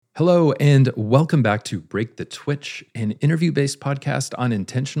Hello, and welcome back to Break the Twitch, an interview-based podcast on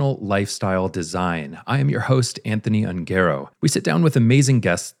intentional lifestyle design. I am your host, Anthony Ungaro. We sit down with amazing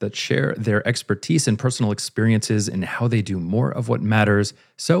guests that share their expertise and personal experiences in how they do more of what matters,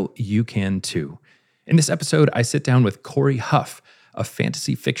 so you can too. In this episode, I sit down with Corey Huff, a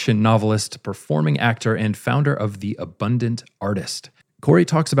fantasy fiction novelist, performing actor, and founder of The Abundant Artist. Corey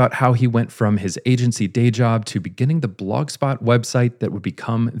talks about how he went from his agency day job to beginning the Blogspot website that would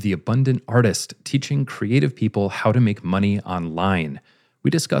become The Abundant Artist, teaching creative people how to make money online.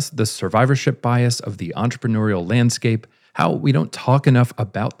 We discuss the survivorship bias of the entrepreneurial landscape, how we don't talk enough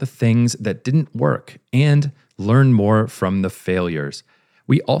about the things that didn't work, and learn more from the failures.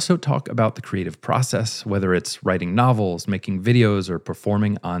 We also talk about the creative process, whether it's writing novels, making videos, or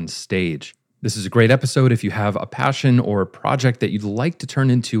performing on stage. This is a great episode if you have a passion or a project that you'd like to turn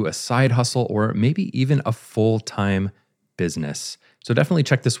into a side hustle or maybe even a full-time business. So definitely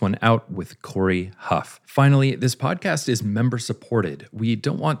check this one out with Corey Huff. Finally, this podcast is member supported. We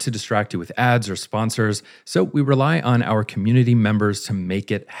don't want to distract you with ads or sponsors, so we rely on our community members to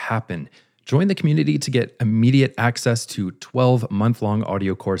make it happen. Join the community to get immediate access to 12 month-long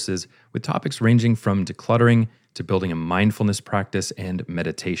audio courses with topics ranging from decluttering to building a mindfulness practice and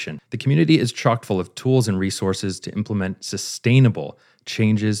meditation. The community is chock full of tools and resources to implement sustainable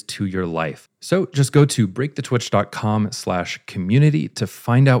changes to your life. So just go to breakthetwitch.com/community to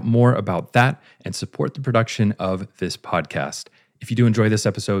find out more about that and support the production of this podcast. If you do enjoy this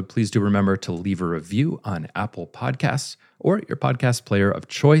episode, please do remember to leave a review on Apple Podcasts or your podcast player of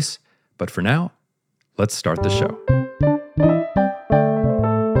choice. But for now, let's start the show.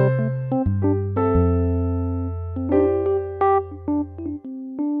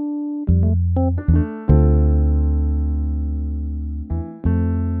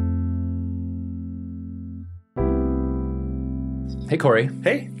 Hey, Corey.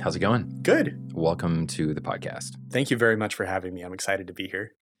 Hey. How's it going? Good. Welcome to the podcast. Thank you very much for having me. I'm excited to be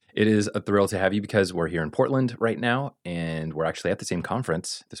here. It is a thrill to have you because we're here in Portland right now, and we're actually at the same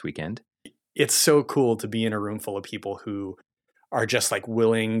conference this weekend. It's so cool to be in a room full of people who are just like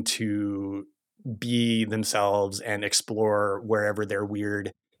willing to be themselves and explore wherever their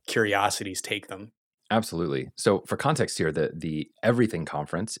weird curiosities take them. Absolutely. So for context here, the Everything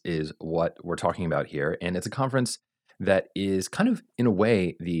Conference is what we're talking about here, and it's a conference that is kind of, in a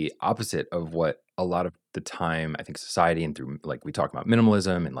way, the opposite of what a lot of the time, I think, society and through, like, we talk about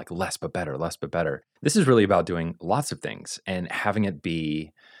minimalism and like less but better, less but better. This is really about doing lots of things and having it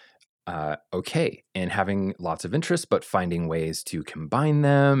be okay and having lots of interests, but finding ways to combine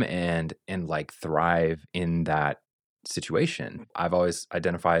them and like thrive in that situation. I've always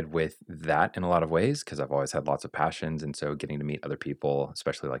identified with that in a lot of ways because I've always had lots of passions. And so getting to meet other people,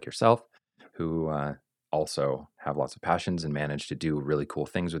 especially like yourself, who also have lots of passions and manage to do really cool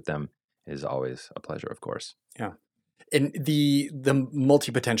things with them is always a pleasure, of course. Yeah. And the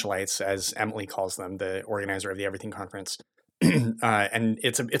multi-potentialites, as Emily calls them, the organizer of the Everything Conference, and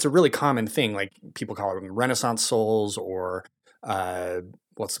it's a really common thing. Like people call them Renaissance souls, or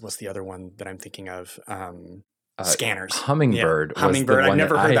what's the other one that I'm thinking of? Scanners. Hummingbird. Yeah. Hummingbird. I've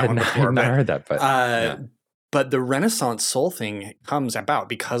never heard that one before. I've not heard that, but yeah. But the Renaissance soul thing comes about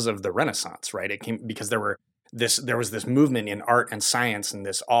because of the Renaissance, right? It came because there was this movement in art and science and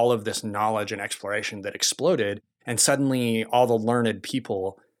all of this knowledge and exploration that exploded, and suddenly all the learned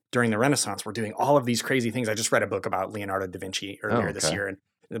people during the Renaissance were doing all of these crazy things. I just read a book about Leonardo da Vinci earlier this year and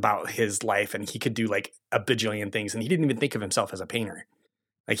about his life, and he could do like a bajillion things, and he didn't even think of himself as a painter.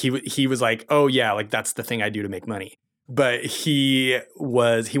 Like he was like, oh yeah, like that's the thing I do to make money. But he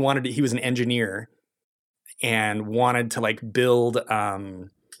was an engineer and wanted to like build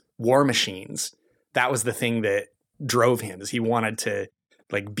war machines. That was the thing that drove him, is he wanted to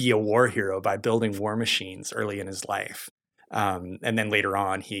like be a war hero by building war machines early in his life. And then later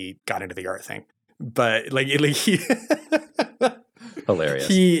on he got into the art thing. But like he hilarious.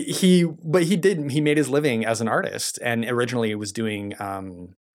 He made his living as an artist, and originally was doing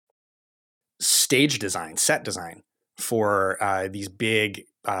stage design, set design for these big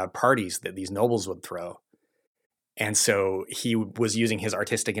parties that these nobles would throw. And so he was using his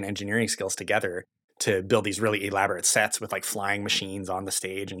artistic and engineering skills together to build these really elaborate sets with like flying machines on the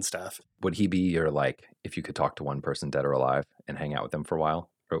stage and stuff. Would he be your, like, if you could talk to one person dead or alive and hang out with them for a while?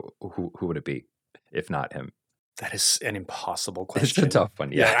 Or who would it be, if not him? That is an impossible question. It's a tough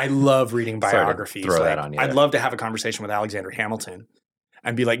one, yeah. I love reading biographies. Throw that on you. I'd love to have a conversation with Alexander Hamilton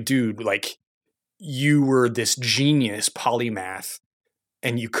and be like, dude, like, you were this genius polymath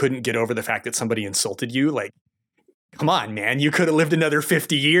and you couldn't get over the fact that somebody insulted you. Like, come on, man, you could have lived another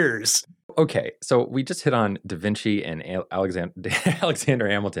 50 years. Okay, so we just hit on Da Vinci and Alexander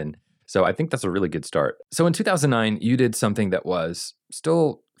Hamilton. So I think that's a really good start. So in 2009, you did something that was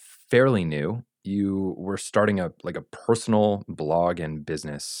still fairly new. You were starting a personal blog and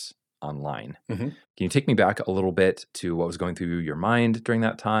business online. Mm-hmm. Can you take me back a little bit to what was going through your mind during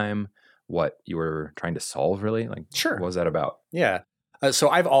that time? What you were trying to solve, really? Sure. What was that about? Yeah. So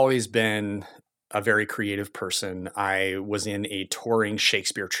I've always been a very creative person. I was in a touring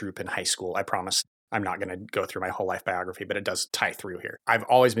Shakespeare troupe in high school. I promise I'm not going to go through my whole life biography, but it does tie through here. I've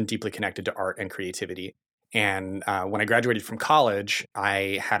always been deeply connected to art and creativity. And when I graduated from college,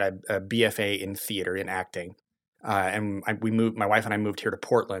 I had a BFA in theater, in acting. And my wife and I moved here to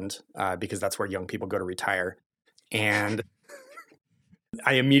Portland because that's where young people go to retire. And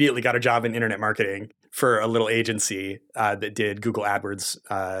I immediately got a job in internet marketing for a little agency that did Google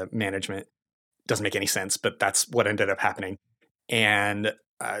AdWords management. Doesn't make any sense, but that's what ended up happening. And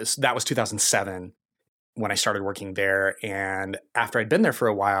so that was 2007 when I started working there. And after I'd been there for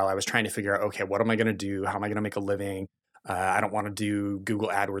a while, I was trying to figure out, okay, what am I going to do? How am I going to make a living? I don't want to do Google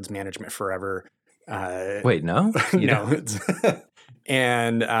AdWords management forever. Wait, no? No.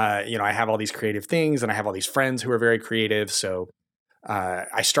 And, I have all these creative things and I have all these friends who are very creative. So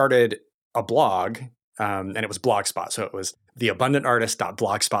I started a blog and it was Blogspot. So it was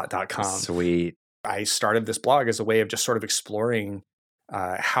theabundantartist.blogspot.com. Sweet. I started this blog as a way of just sort of exploring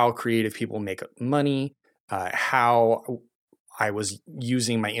how creative people make money, how I was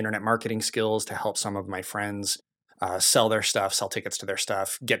using my internet marketing skills to help some of my friends sell their stuff, sell tickets to their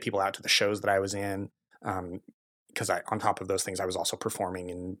stuff, get people out to the shows that I was in. Because on top of those things, I was also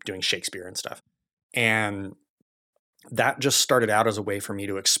performing and doing Shakespeare and stuff. And that just started out as a way for me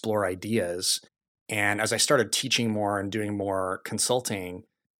to explore ideas. And as I started teaching more and doing more consulting,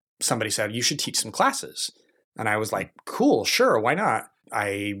 somebody said, you should teach some classes. And I was like, cool, sure, why not?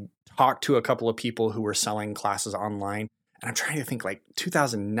 I talked to a couple of people who were selling classes online. And I'm trying to think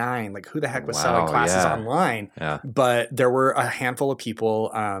 2009, who the heck was selling classes online? Yeah. But there were a handful of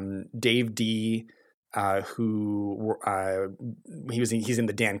people, Dave D., who he's in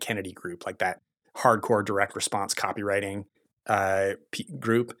the Dan Kennedy group, that hardcore direct response copywriting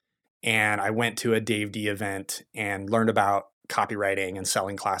group. And I went to a Dave D event and learned about copywriting and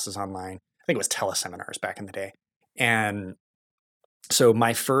selling classes online. I think it was teleseminars back in the day. And so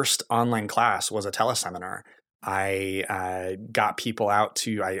my first online class was a teleseminar. I got people out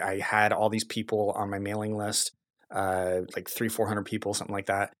to, I had all these people on my mailing list, 300-400 people, something like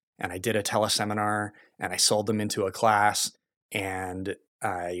that. And I did a teleseminar and I sold them into a class. And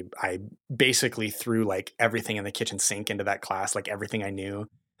I basically threw everything in the kitchen sink into that class, everything I knew.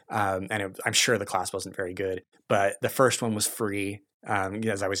 I'm sure the class wasn't very good, but the first one was free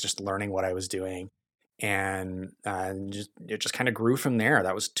because I was just learning what I was doing. And it just kind of grew from there.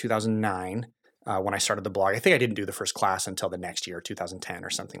 That was 2009 when I started the blog. I think I didn't do the first class until the next year, 2010 or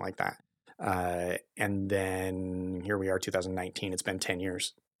something like that. And then here we are, 2019. It's been 10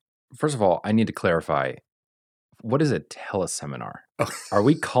 years. First of all, I need to clarify. What is a teleseminar? Oh. Are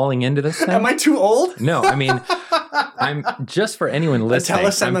we calling into this thing? Am I too old? No, I mean, I'm just for anyone listening. A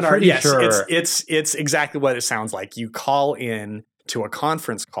teleseminar, I'm pretty yes, sure it's exactly what it sounds like. You call in to a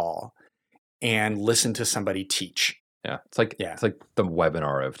conference call and listen to somebody teach. Yeah, it's like the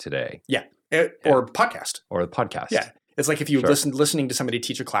webinar of today. Yeah, or podcast. Or the podcast. Yeah, it's like if you listening to somebody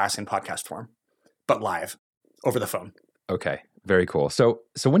teach a class in podcast form, but live over the phone. Okay, very cool. So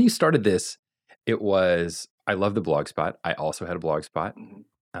when you started this, it was, I love the Blogspot. I also had a Blogspot.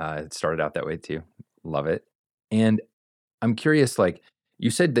 It started out that way too. Love it. And I'm curious, you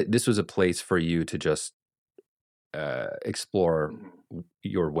said that this was a place for you to just explore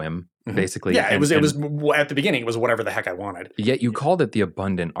your whim, basically. Yeah, it was at the beginning, it was whatever the heck I wanted. Yet you called it The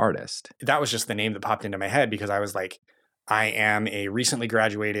Abundant Artist. That was just the name that popped into my head because I was like, I am a recently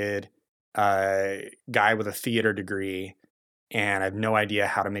graduated guy with a theater degree, and I have no idea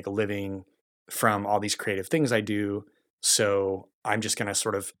how to make a living from all these creative things I do. So I'm just going to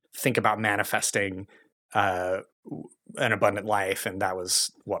sort of think about manifesting an abundant life. And that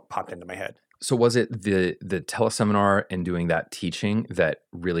was what popped into my head. So was it the teleseminar and doing that teaching that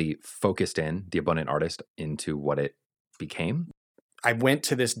really focused in The Abundant Artist into what it became? I went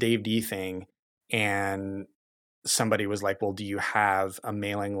to this Dave D thing and somebody was like, well, do you have a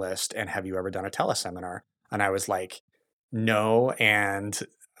mailing list and have you ever done a teleseminar? And I was like, no. And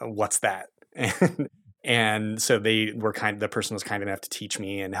what's that? And so the person was kind enough to teach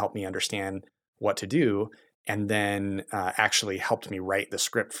me and help me understand what to do. And then actually helped me write the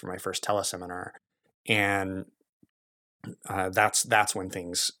script for my first teleseminar. And that's when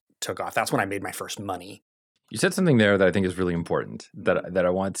things took off. That's when I made my first money. You said something there that I think is really important that I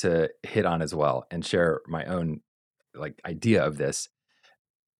want to hit on as well and share my own like idea of this.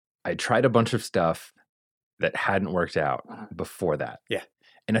 I tried a bunch of stuff that hadn't worked out before that. Yeah.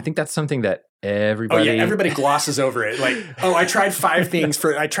 And I think that's something that everybody glosses over it. Like, I tried five things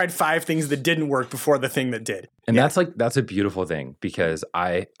that didn't work before the thing that did. And that's a beautiful thing, because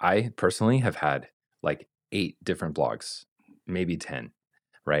I personally have had like 8 different blogs, maybe 10,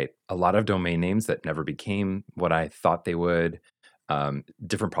 right? A lot of domain names that never became what I thought they would,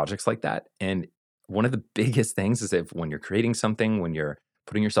 different projects like that. And one of the biggest things is when you're creating something, when you're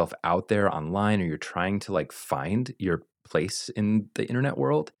putting yourself out there online, or you're trying to like find your place in the internet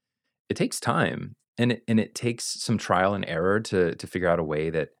world, it takes time, and it takes some trial and error to figure out a way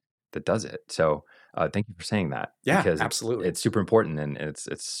that does it. So thank you for saying that. Yeah, because absolutely. It's super important, and it's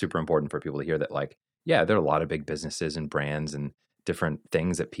super important for people to hear that, like, yeah, there are a lot of big businesses and brands and different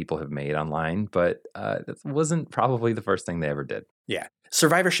things that people have made online, but that wasn't probably the first thing they ever did. Yeah.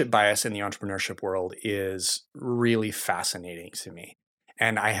 Survivorship bias in the entrepreneurship world is really fascinating to me.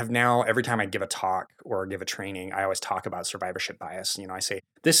 And I have now, every time I give a talk or give a training, I always talk about survivorship bias. I say,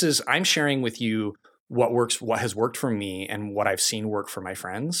 I'm sharing with you what has worked for me and what I've seen work for my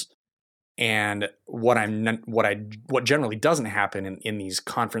friends. And what generally doesn't happen in these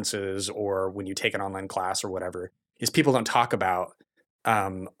conferences or when you take an online class or whatever is people don't talk about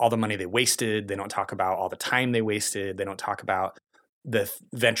all the money they wasted. They don't talk about all the time they wasted. They don't talk about the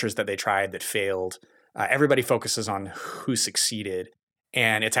ventures that they tried that failed. Everybody focuses on who succeeded.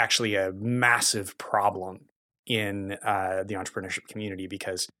 And it's actually a massive problem in the entrepreneurship community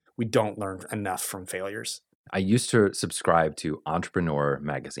because we don't learn enough from failures. I used to subscribe to Entrepreneur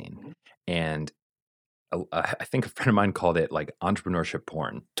magazine, and I think a friend of mine called it like entrepreneurship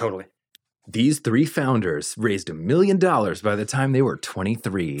porn. Totally. These 3 founders raised $1 million by the time they were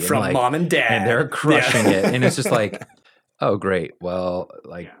 23. From mom and dad. And they're crushing it. And it's just like, oh, great. Well,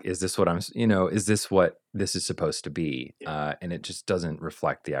 is this what is this what this is supposed to be? And it just doesn't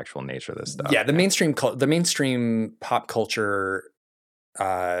reflect the actual nature of this stuff. Yeah, the mainstream pop culture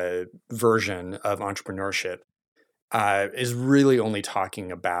version of entrepreneurship is really only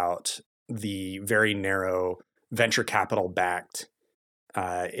talking about the very narrow venture capital backed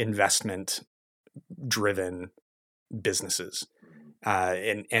investment driven businesses.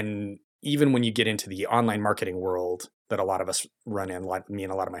 And even when you get into the online marketing world that a lot of us run in, like me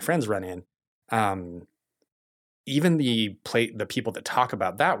and a lot of my friends run in, even the people that talk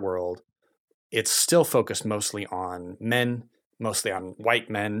about that world, it's still focused mostly on men, mostly on white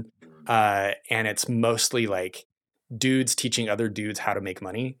men. And it's mostly like dudes teaching other dudes how to make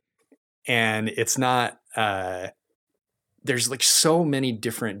money. And it's not, there's like so many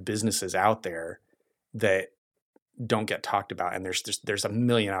different businesses out there that don't get talked about. And there's a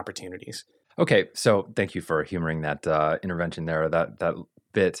million opportunities. Okay. So thank you for humoring that intervention there, that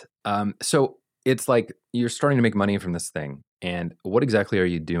bit. So it's like you're starting to make money from this thing. And what exactly are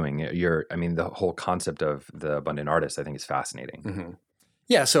you doing? The whole concept of the abundant artist, I think, is fascinating. Mm-hmm.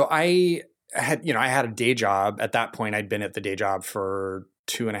 Yeah. So I had a day job. At that point, I'd been at the day job for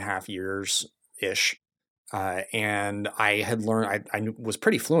 2.5 years-ish. And I had learned, I was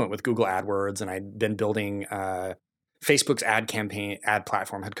pretty fluent with Google AdWords, and I'd been building, Facebook's ad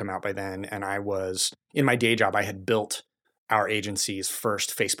platform had come out by then. And I was, in my day job, I had built our agency's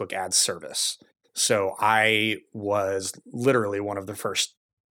first Facebook ad service. So I was literally one of the first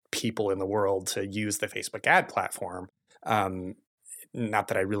people in the world to use the Facebook ad platform. Not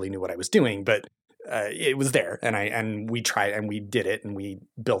that I really knew what I was doing, but it was there, and we tried, and we did it, and we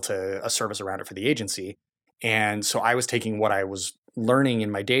built a service around it for the agency. And so I was taking what I was learning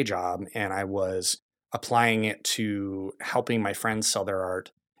in my day job, and I was applying it to helping my friends sell their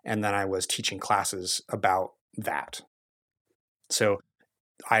art, and then I was teaching classes about that. So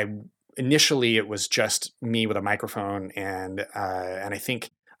initially it was just me with a microphone, and I think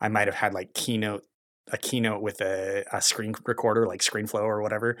I might have had like a keynote with a screen recorder, like ScreenFlow or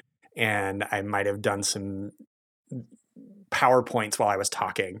whatever. And I might have done some PowerPoints while I was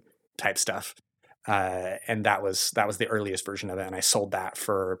talking type stuff. And that was the earliest version of it. And I sold that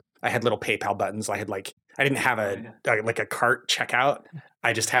I had little PayPal buttons. I didn't have a cart checkout.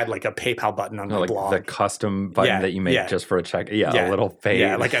 I just had like a PayPal button on my blog. The custom button that you make just for a check. Yeah, a little pay.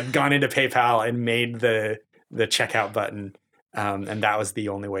 Yeah, like I'd gone into PayPal and made the checkout button. And that was the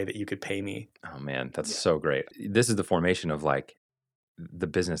only way that you could pay me. Oh man, that's so great. This is the formation of like the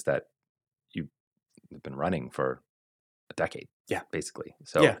business that you've been running for a decade. Yeah, basically.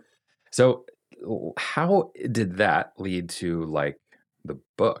 So how did that lead to like the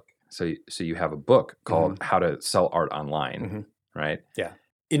book? So you have a book called How to Sell Art Online, right? Yeah.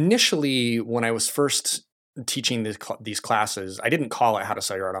 Initially, when I was first teaching these classes. I didn't call it How to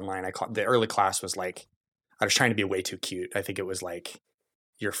Sell Your Art Online. The early class was like, I was trying to be way too cute. I think it was like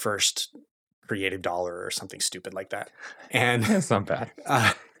your first creative dollar or something stupid like that. And That's not bad.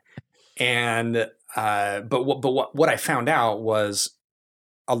 But what I found out was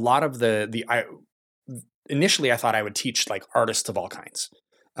a lot of initially I thought I would teach like artists of all kinds.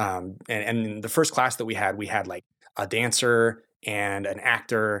 And the first class that we had like a dancer and an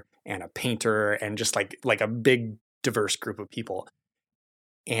actor and a painter and just like a big diverse group of people.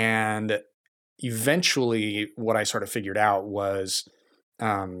 And eventually what I sort of figured out was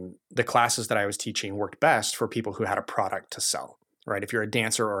the classes that I was teaching worked best for people who had a product to sell, right? If you're a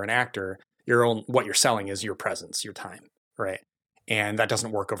dancer or an actor, what you're selling is your presence, your time, right? And that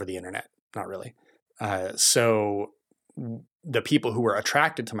doesn't work over the internet, not really. So the people who were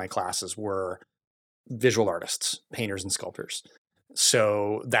attracted to my classes were visual artists, painters and sculptors.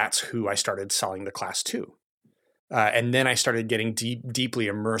 So that's who I started selling the class to. And then I started getting deeply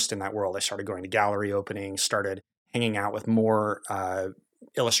immersed in that world. I started going to gallery openings, started hanging out with more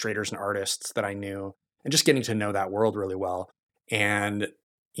illustrators and artists that I knew, and just getting to know that world really well. And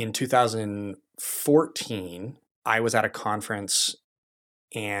in 2014, I was at a conference,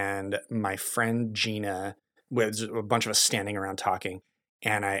 and my friend Gina, with a bunch of us standing around talking,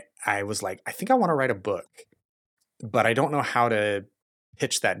 and I was like, I think I want to write a book, but I don't know how to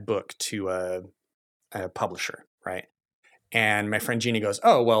pitch that book to a publisher, right? And my friend Gina goes,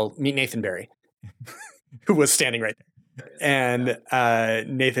 oh, well, meet Nathan Barry, who was standing right there. And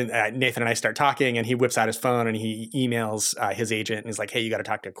Nathan and I start talking, and he whips out his phone and he emails his agent and he's like, hey, you got to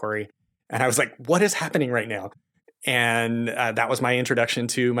talk to Corey. And I was like, what is happening right now? And that was my introduction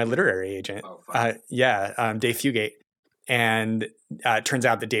to my literary agent. Dave Fugate. And it turns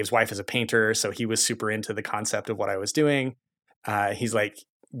out that Dave's wife is a painter, so he was super into the concept of what I was doing. He's like,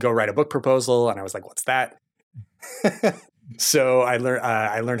 go write a book proposal. And I was like, what's that? So I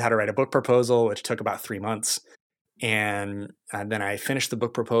learned how to write a book proposal, which took about 3 months. And then I finished the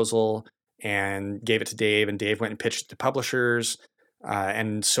book proposal and gave it to Dave, and Dave went and pitched it to publishers.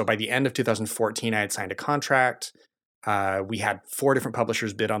 And so by the end of 2014, I had signed a contract. We had 4 different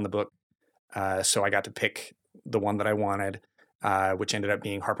publishers bid on the book. So I got to pick the one that I wanted, which ended up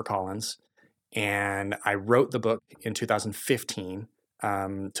being HarperCollins. And I wrote the book in 2015.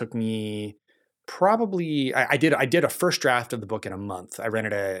 Took me probably, I did a first draft of the book in a month. I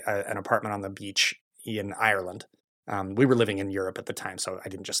rented an apartment on the beach in Ireland. We were living in Europe at the time, so I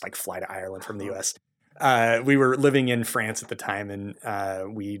didn't just like fly to Ireland from the US. We were living in France at the time, and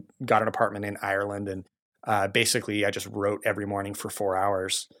we got an apartment in Ireland. And basically, I just wrote every morning for 4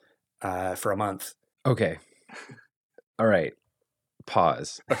 hours for a month. Okay. All right.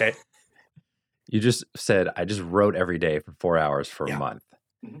 Pause. Okay. You just said, I just wrote every day for 4 hours for a month.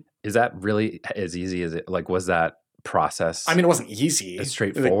 Mm-hmm. Is that really as easy as it? Like, was that process? I mean, it wasn't easy. As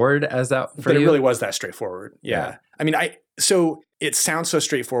straightforward as that for but you? It really was that straightforward. Yeah. I mean, so it sounds so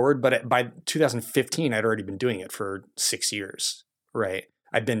straightforward, but by 2015, I'd already been doing it for 6 years, right?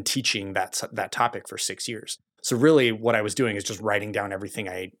 I'd been teaching that topic for 6 years. So really what I was doing is just writing down everything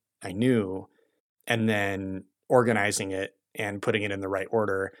I knew, and then organizing it and putting it in the right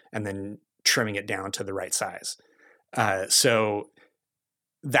order, and then trimming it down to the right size. So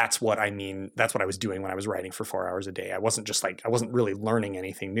that's what I mean. That's what I was doing when I was writing for 4 hours a day. I wasn't really learning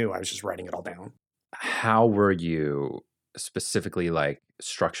anything new. I was just writing it all down. How were you specifically like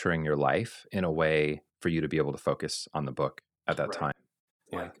structuring your life in a way for you to be able to focus on the book at that time?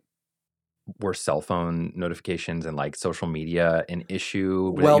 Yeah. Were cell phone notifications and like social media an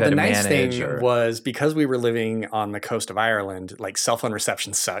issue? Well, the nice thing was, because we were living on the coast of Ireland, like cell phone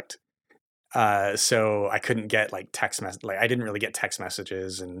reception sucked. So I couldn't get like text message. Like I didn't really get text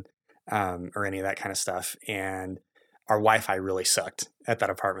messages and or any of that kind of stuff. And our Wi-Fi really sucked at that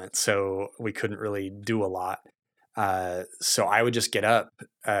apartment, so we couldn't really do a lot. So I would just get up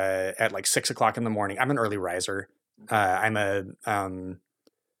at like 6 o'clock in the morning. I'm an early riser. I'm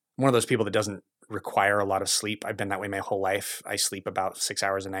one of those people that doesn't require a lot of sleep. I've been that way my whole life. I sleep about 6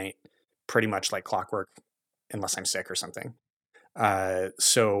 hours a night, pretty much like clockwork, unless I'm sick or something.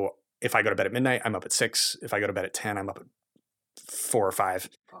 So if I go to bed at midnight, I'm up at 6. If I go to bed at 10, I'm up at 4 or 5.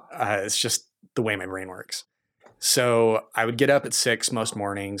 It's just the way my brain works. So I would get up at 6 most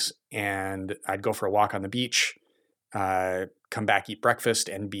mornings, and I'd go for a walk on the beach, come back, eat breakfast,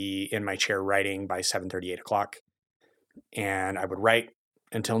 and be in my chair writing by 7:30, 8 o'clock. And I would write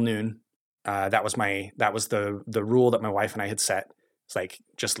until noon. That was the rule that my wife and I had set. It's like,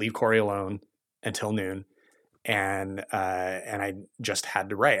 just leave Corey alone until noon. And I just had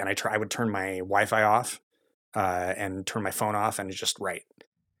to write. And I would turn my Wi-Fi off and turn my phone off and just write.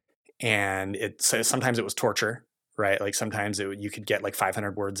 And sometimes it was torture, right? Like sometimes you could get like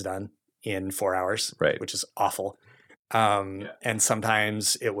 500 words done in 4 hours, right, which is awful. And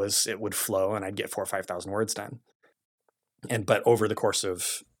sometimes it would flow and I'd get 4,000 or 5,000 words done. But over the course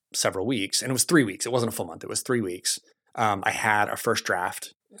of several weeks, and it was 3 weeks, it wasn't a full month, it was 3 weeks. I had a first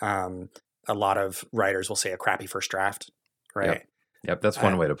draft. A lot of writers will say a crappy first draft, right? Yep. That's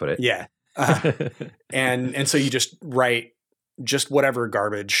one way to put it. Yeah. And so you just write just whatever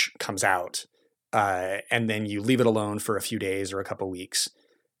garbage comes out. And then you leave it alone for a few days or a couple weeks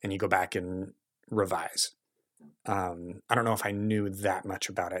and you go back and revise. I don't know if I knew that much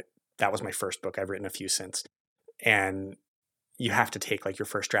about it. That was my first book. I've written a few since. And you have to take like your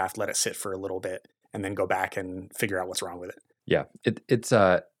first draft, let it sit for a little bit, and then go back and figure out what's wrong with it. Yeah.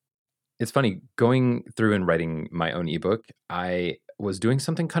 It's funny going through and writing my own ebook. I was doing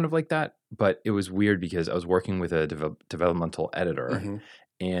something kind of like that, but it was weird because I was working with a developmental editor. Mm-hmm.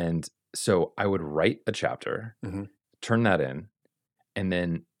 And so I would write a chapter, mm-hmm. turn that in, and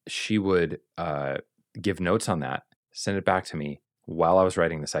then she would give notes on that, send it back to me while I was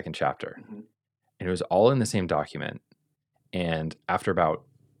writing the second chapter. Mm-hmm. And it was all in the same document. And after about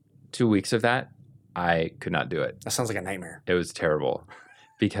 2 weeks of that, I could not do it. That sounds like a nightmare. It was terrible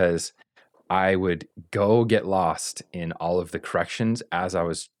because I would go get lost in all of the corrections as I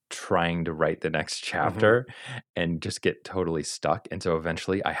was trying to write the next chapter and just get totally stuck. And so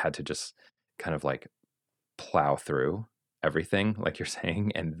eventually I had to just kind of like plow through everything, like you're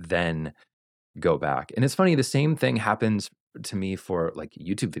saying, and then go back. And it's funny, the same thing happens to me for like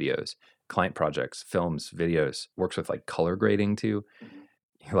YouTube videos, client projects, films, videos, works with like color grading too.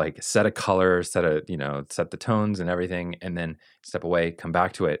 You like set a color, set the tones and everything, and then step away, come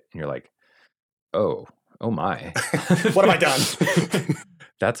back to it, and you're like, oh my. What have I done?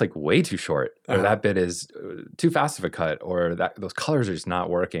 That's like way too short, or that bit is too fast of a cut, or those colors are just not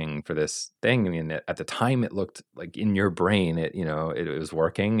working for this thing. I mean, at the time it looked like in your brain, it was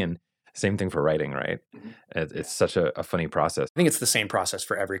working. And same thing for writing, right? It's such a funny process. I think it's the same process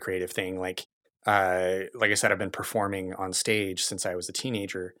for every creative thing. Like I said, I've been performing on stage since I was a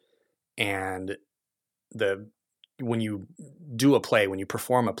teenager, and when you do a play, when you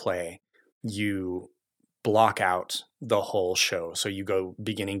perform a play, you block out the whole show. So you go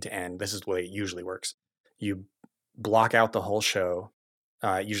beginning to end. This is the way it usually works. You block out the whole show.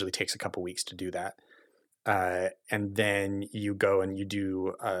 It usually takes a couple weeks to do that. And then you go and you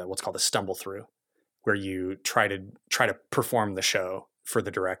do what's called a stumble through, where you try to perform the show for the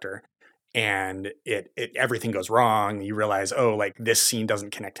director, and everything goes wrong. You realize, oh, like this scene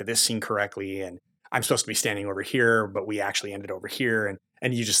doesn't connect to this scene correctly, and I'm supposed to be standing over here, but we actually ended over here,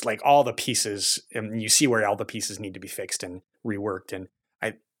 and you just like all the pieces, and you see where all the pieces need to be fixed and reworked, and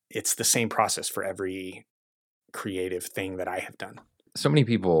it's the same process for every creative thing that I have done. So many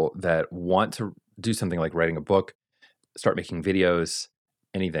people that want to do something like writing a book, start making videos,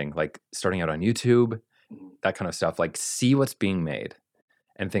 anything like starting out on YouTube, that kind of stuff, like see what's being made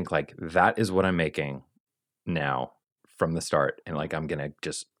and think like, that is what I'm making now from the start. And like, I'm going to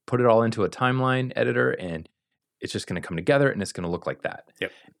just put it all into a timeline editor and it's just going to come together and it's going to look like that.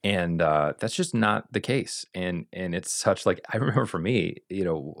 Yep. And that's just not the case. And it's such like, I remember for me,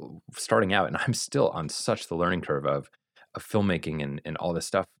 starting out, and I'm still on such the learning curve of filmmaking and all this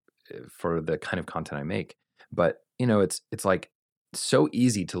stuff for the kind of content I make. But, it's like so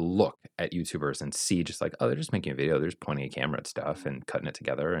easy to look at YouTubers and see just like, oh, they're just making a video. They're just pointing a camera at stuff and cutting it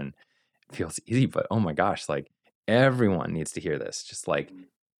together and it feels easy. But oh my gosh, like everyone needs to hear this. Just like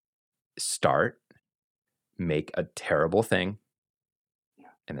start, make a terrible thing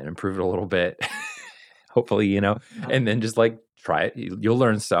and then improve it a little bit, hopefully, and then just like try it. You'll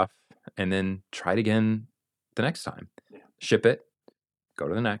learn stuff and then try it again the next time. Ship it, go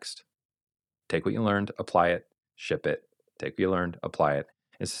to the next, take what you learned, apply it, ship it, take what you learned, apply it.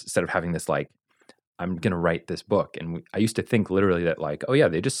 Instead of having this like, I'm going to write this book. And I used to think literally that like, oh yeah,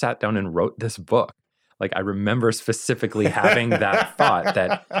 they just sat down and wrote this book. Like I remember specifically having that thought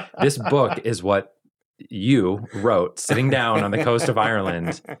that this book is what you wrote sitting down on the coast of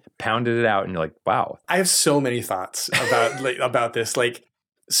Ireland, pounded it out, and you're like, wow. I have so many thoughts about this. Like,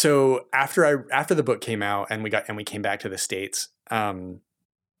 so after the book came out and we came back to the States, a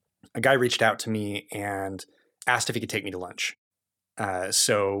guy reached out to me and asked if he could take me to lunch.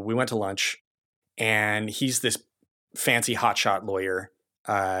 So we went to lunch, and he's this fancy hotshot lawyer.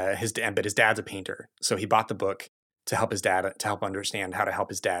 But his dad's a painter, so he bought the book to help understand how to help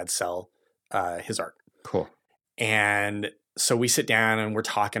his dad sell his art. Cool. And so we sit down and we're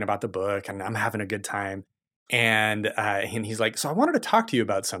talking about the book, and I'm having a good time. And he's like, so I wanted to talk to you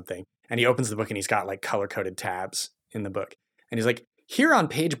about something. And he opens the book and he's got like color-coded tabs in the book. And he's like, here on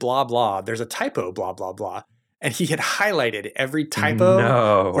page blah, blah, there's a typo, blah, blah, blah. And he had highlighted every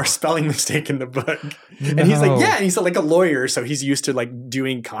typo or spelling mistake in the book. And he's like, yeah. And he's like a lawyer. So he's used to like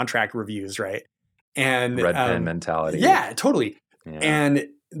doing contract reviews, right? And red pen mentality. Yeah, totally. Yeah. And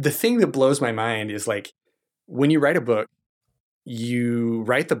the thing that blows my mind is like, when you write a book, you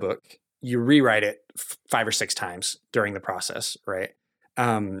write the book, you rewrite it 5 or 6 times during the process, right?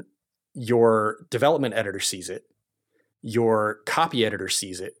 Your development editor sees it. Your copy editor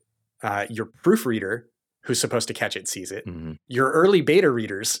sees it. Your proofreader, who's supposed to catch it, sees it. Mm-hmm. Your early beta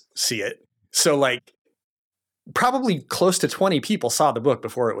readers see it. So like probably close to 20 people saw the book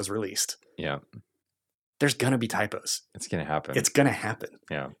before it was released. Yeah. There's going to be typos. It's going to happen. It's going to happen.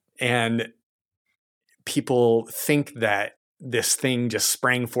 Yeah. And people think that this thing just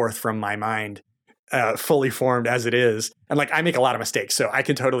sprang forth from my mind, fully formed as it is. And like, I make a lot of mistakes. So I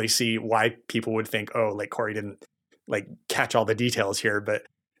can totally see why people would think, oh, like Corey didn't like catch all the details here. But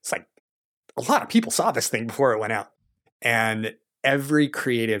it's like, a lot of people saw this thing before it went out. And every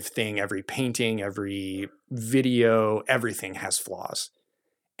creative thing, every painting, every video, everything has flaws.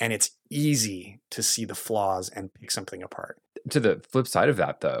 And it's easy to see the flaws and pick something apart. To the flip side of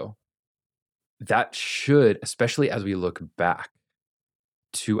that, though, that should, especially as we look back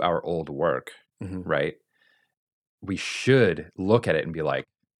to our old work, mm-hmm. right? We should look at it and be like,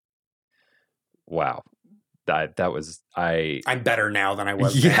 wow. That was I'm better now than I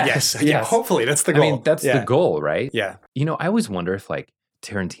was. Yes. Yeah. Hopefully that's the goal. I mean, that's the goal, right? Yeah. You know, I always wonder if like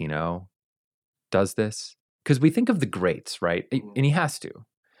Tarantino does this, because we think of the greats, right? And he has to,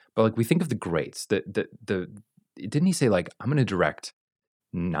 but like we think of the greats. Didn't he say like, I'm going to direct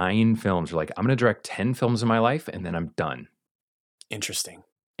 9 films, or like I'm going to direct 10 films in my life, and then I'm done. Interesting.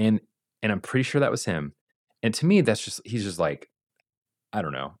 And I'm pretty sure that was him. And to me, that's just, he's just like, I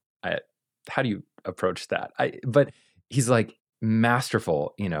don't know. How do you approach that? But he's like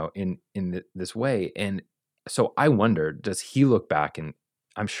masterful, you know, in this way. And so I wonder, does he look back? And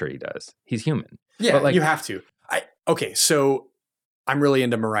I'm sure he does. He's human. Yeah, but like, you have to. Okay, so I'm really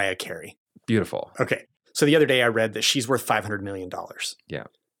into Mariah Carey. Beautiful. Okay, so the other day I read that she's worth $500 million. Yeah.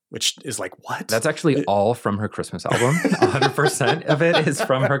 Which is like, what? That's actually all from her Christmas album. 100% of it is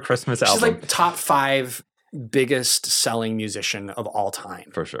from her Christmas album. She's like top 5 biggest selling musician of all time.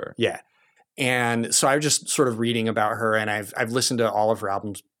 For sure. Yeah. And so I was just sort of reading about her, and I've listened to all of her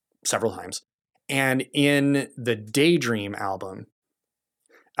albums several times. And in the Daydream album,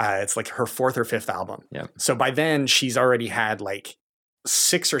 it's like her 4th or 5th album. Yeah. So by then she's already had like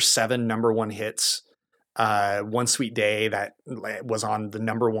 6 or 7 number 1 hits. One Sweet Day that was on the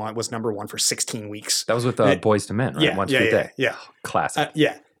number 1 for 16 weeks. That was with Boyz II Men, right? Yeah, One Sweet Day. Yeah. Classic.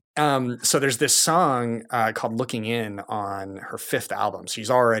 Yeah. So there's this song called Looking In on her 5th album. She's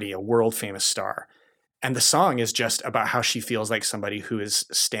already a world famous star. And the song is just about how she feels like somebody who is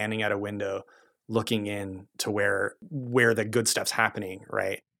standing at a window looking in to where the good stuff's happening,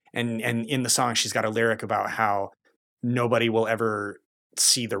 right? And in the song, she's got a lyric about how nobody will ever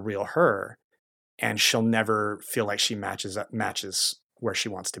see the real her, and she'll never feel like she matches where she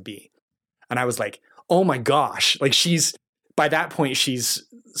wants to be. And I was like, oh my gosh, like by that point, she's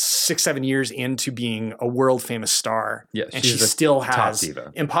 6-7 years into being a world famous star. Yeah, and she still has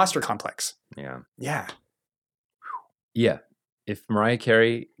diva. Imposter complex. Yeah. Yeah. Yeah. If Mariah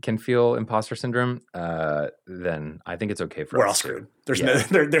Carey can feel imposter syndrome, then I think it's okay for us. We're all screwed.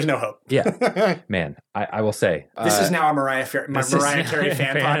 There's no hope. Yeah. Man, I will say. This is now a Mariah Carey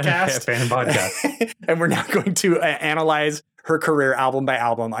fan podcast. Fan podcast. And we're now going to analyze her career album by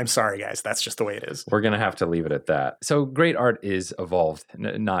album. I'm sorry, guys. That's just the way it is. We're going to have to leave it at that. So great art is evolved,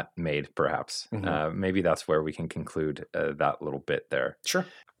 not made, perhaps. Mm-hmm. Maybe that's where we can conclude that little bit there. Sure.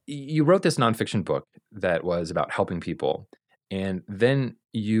 You wrote this nonfiction book that was about helping people. And then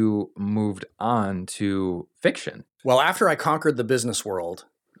you moved on to fiction. Well, after I conquered the business world,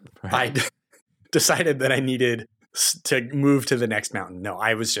 right. I decided that I needed to move to the next mountain. No,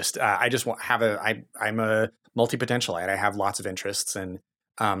 I was just, I'm a multi-potentialite. I have lots of interests, and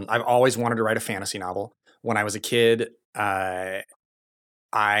I've always wanted to write a fantasy novel. When I was a kid, I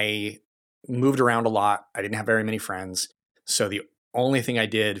moved around a lot. I didn't have very many friends. So the only thing I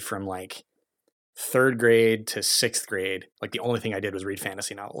did from like 3rd grade to 6th grade, like the only thing I did was read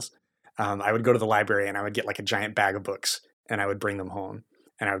fantasy novels. I would go to the library and I would get like a giant bag of books and I would bring them home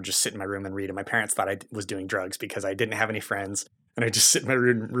and I would just sit in my room and read. And my parents thought I was doing drugs because I didn't have any friends and I'd just sit in my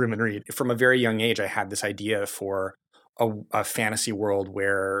room and read. From a very young age, I had this idea for a fantasy world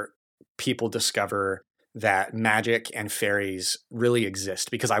where people discover that magic and fairies really exist,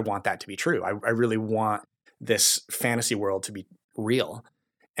 because I want that to be true. I really want this fantasy world to be real.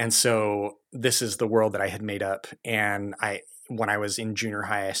 And so this is the world that I had made up. And when I was in junior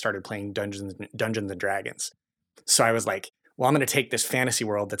high, I started playing Dungeons and Dragons. So I was like, well, I'm going to take this fantasy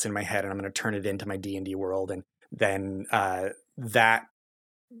world that's in my head and I'm going to turn it into my D&D world. And then that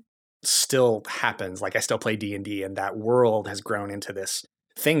still happens. Like I still play D&D, and that world has grown into this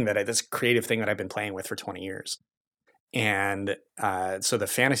thing this creative thing that I've been playing with for 20 years. And so the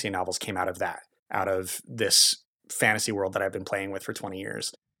fantasy novels came out of this fantasy world that I've been playing with for 20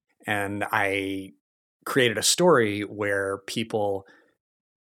 years. And I created a story where people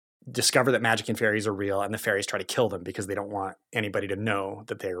discover that magic and fairies are real, and the fairies try to kill them because they don't want anybody to know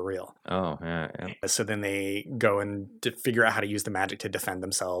that they are real. Oh, yeah. So then they go and figure out how to use the magic to defend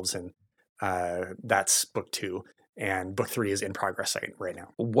themselves. And that's book 2. And book 3 is in progress right now.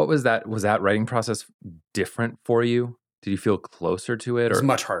 What was that? Was that writing process different for you? Did you feel closer to it? It was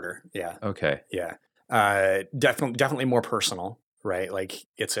much harder. Yeah. Okay. Yeah. Definitely more personal, right? Like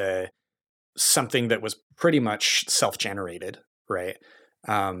it's something that was pretty much self-generated, right?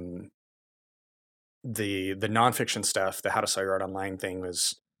 The nonfiction stuff, the How to Sell Your Art Online thing,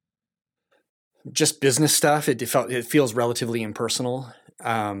 was just business stuff. It feels relatively impersonal.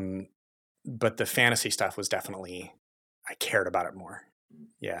 But the fantasy stuff was definitely, I cared about it more.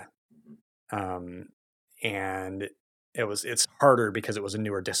 Yeah. And it's harder because it was a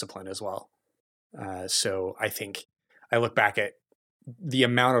newer discipline as well. So I think I look back at the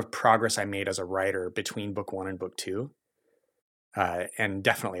amount of progress I made as a writer between book 1 and book 2. And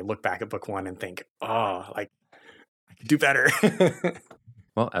definitely look back at book 1 and think, oh, like I could do better.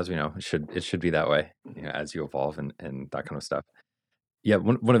 Well, as we know, it should be that way, as you evolve and that kind of stuff. Yeah,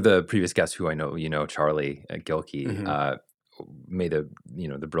 one of the previous guests who I know, Charlie Gilkey, made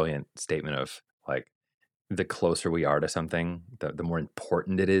the brilliant statement of like, the closer we are to something, the more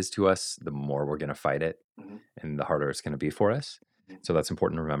important it is to us, the more we're going to fight it, and the harder it's going to be for us. So that's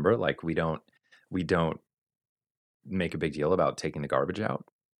important to remember. Like we don't make a big deal about taking the garbage out.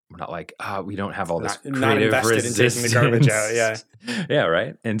 We're not like, we don't have all this creative not invested resistance. in taking the garbage out. Yeah. Yeah.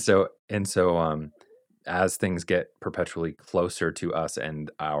 Right. And so, as things get perpetually closer to us and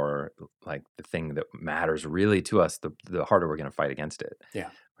our, like the thing that matters really to us, the harder we're going to fight against it. Yeah.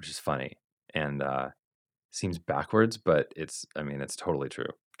 Which is funny. And, seems backwards, but it's totally true.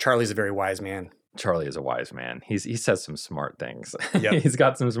 Charlie's a very wise man. Charlie is a wise man. He says some smart things. Yep. He's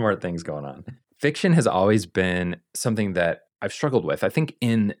got some smart things going on. Fiction has always been something that I've struggled with. I think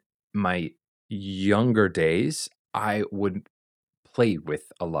in my younger days, I would play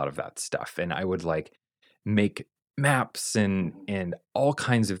with a lot of that stuff, and I would like make maps and all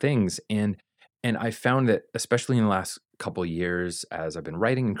kinds of things. And I found that, especially in the last couple of years, as I've been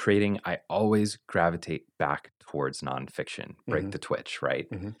writing and creating, I always gravitate back towards nonfiction, break the twitch, right?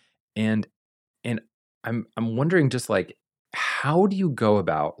 And I'm wondering, just like, how do you go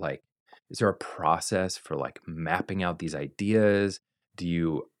about, like, is there a process for like mapping out these ideas? Do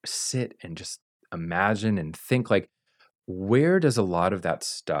you sit and just imagine and think, like, where does a lot of that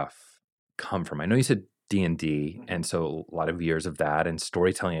stuff come from? I know you said D&D, and so a lot of years of that and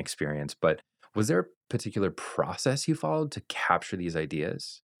storytelling experience, but was there a particular process you followed to capture these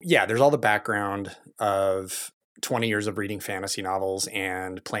ideas? Yeah, there's all the background of 20 years of reading fantasy novels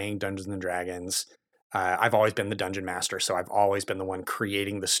and playing Dungeons and Dragons. I've always been the dungeon master, so I've always been the one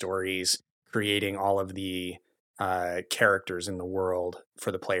creating the stories, creating all of the characters in the world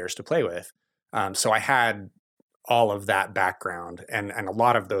for the players to play with. So I had all of that background, and a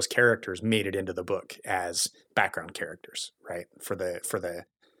lot of those characters made it into the book as background characters, right? For the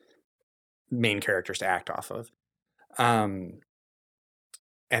main characters to act off of.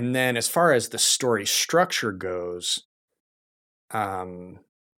 And then as far as the story structure goes,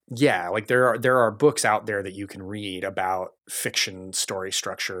 yeah, like there are books out there that you can read about fiction story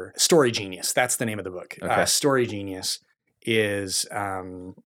structure. Story Genius, that's the name of the book. Okay. Story Genius is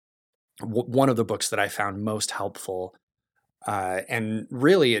one of the books that I found most helpful. And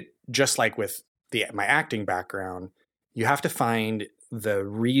really, just like with my acting background, you have to find the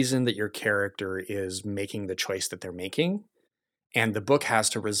reason that your character is making the choice that they're making. And the book has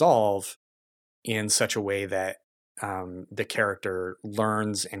to resolve in such a way that the character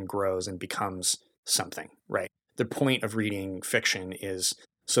learns and grows and becomes something, right? The point of reading fiction is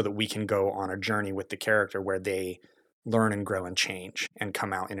so that we can go on a journey with the character where they learn and grow and change and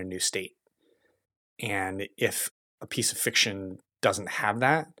come out in a new state. And if a piece of fiction doesn't have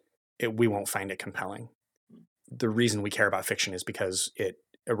that, we won't find it compelling. The reason we care about fiction is because it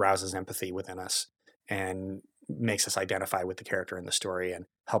arouses empathy within us and makes us identify with the character in the story and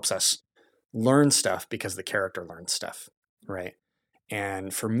helps us learn stuff because the character learns stuff, right?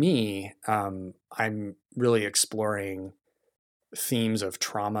 And for me, I'm really exploring themes of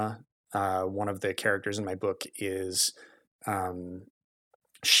trauma. One of the characters in my book is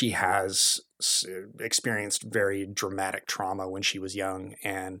she has experienced very dramatic trauma when she was young.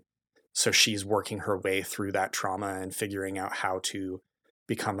 And so she's working her way through that trauma and figuring out how to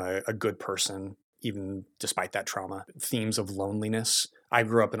become a good person, even despite that trauma. Themes of loneliness. I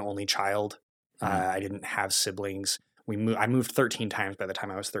grew up an only child. I didn't have siblings. I moved 13 times by the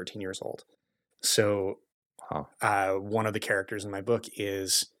time I was 13 years old. So one of the characters in my book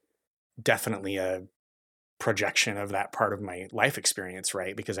is definitely a projection of that part of my life experience,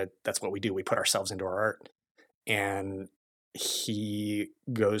 right? Because that's what we do. We put ourselves into our art. And he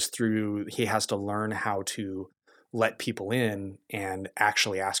has to learn how to let people in and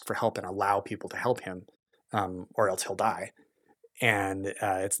actually ask for help and allow people to help him, or else he'll die. And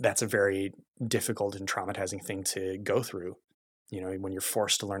that's a very difficult and traumatizing thing to go through. When you're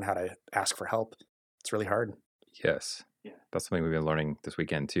forced to learn how to ask for help, it's really hard. Yes. Yeah. That's something we've been learning this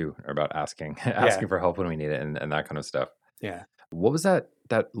weekend too, about asking for help when we need it and that kind of stuff. Yeah. What was that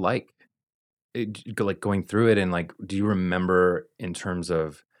like? Like going through it, and like, do you remember in terms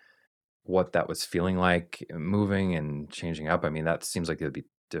of what that was feeling like, moving and changing up? I mean, that seems like it would be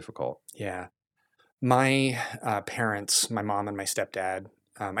difficult. Yeah. My parents, my mom and my stepdad,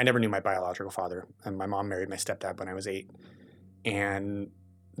 I never knew my biological father. And my mom married my stepdad when I was 8. And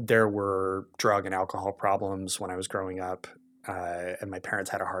there were drug and alcohol problems when I was growing up. And my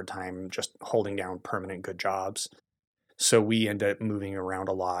parents had a hard time just holding down permanent good jobs. So we ended up moving around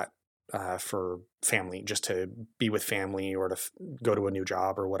a lot for family, just to be with family or to go to a new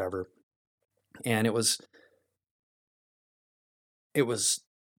job or whatever. And it was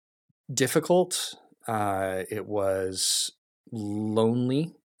difficult. It was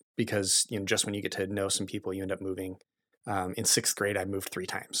lonely because, just when you get to know some people, you end up moving. In 6th grade, I moved 3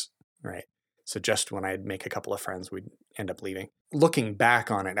 times, right? So just when I'd make a couple of friends, we'd end up leaving. Looking back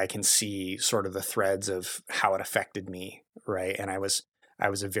on it, I can see sort of the threads of how it affected me, right? And I was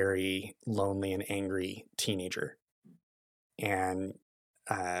a very lonely and angry teenager. And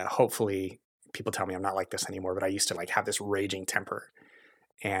hopefully people tell me I'm not like this anymore, but I used to like have this raging temper.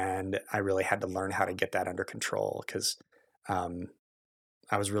 And I really had to learn how to get that under control because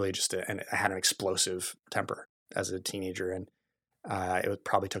I was really I had an explosive temper as a teenager. And it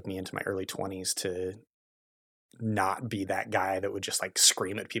probably took me into my early 20s to not be that guy that would just like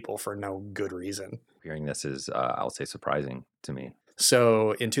scream at people for no good reason. Hearing this is, I'll say, surprising to me.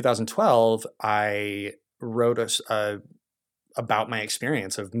 So in 2012, I wrote about my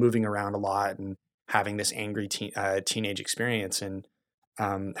experience of moving around a lot and having this angry teenage experience, and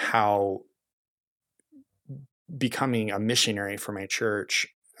how becoming a missionary for my church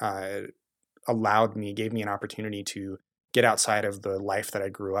gave me an opportunity to get outside of the life that I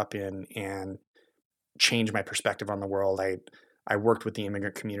grew up in and change my perspective on the world. I worked with the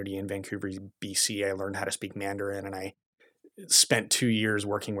immigrant community in Vancouver, BC. I learned how to speak Mandarin, and I spent 2 years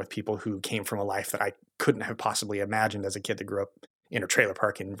working with people who came from a life that I couldn't have possibly imagined as a kid that grew up in a trailer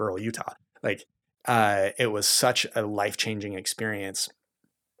park in rural Utah. Like, it was such a life-changing experience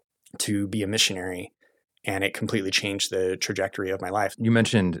to be a missionary, and it completely changed the trajectory of my life. You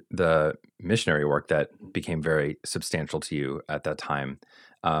mentioned the missionary work that became very substantial to you at that time.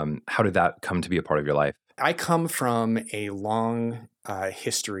 How did that come to be a part of your life? I come from a long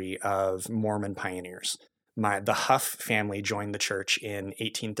history of Mormon pioneers. The Huff family joined the church in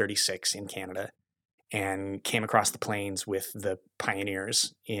 1836 in Canada and came across the plains with the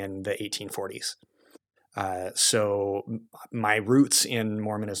pioneers in the 1840s. So my roots in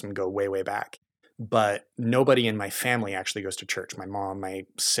Mormonism go way, way back. But nobody in my family actually goes to church. My mom, my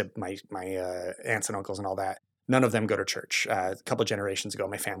aunts and uncles and all that, none of them go to church. A couple of generations ago,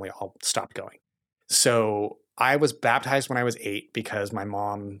 my family all stopped going. So I was baptized when I was 8 because my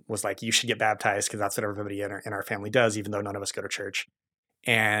mom was like, you should get baptized because that's what everybody in our family does, even though none of us go to church.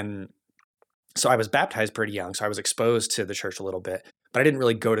 And so I was baptized pretty young. So I was exposed to the church a little bit, but I didn't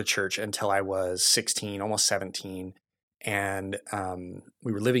really go to church until I was 16, almost 17. And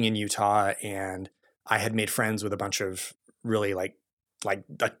we were living in Utah, and I had made friends with a bunch of really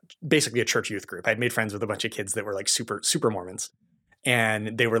basically a church youth group. I'd made friends with a bunch of kids that were like super, super Mormons.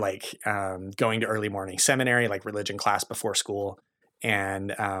 And they were like going to early morning seminary, like religion class before school.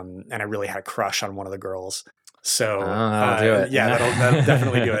 And I really had a crush on one of the girls. So that'll do it. Yeah, that'll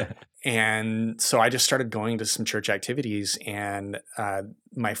definitely do it. And so I just started going to some church activities, and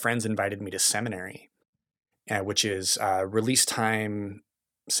my friends invited me to seminary, which is release time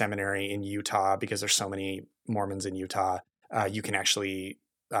seminary in Utah. Because there's so many Mormons in Utah, you can actually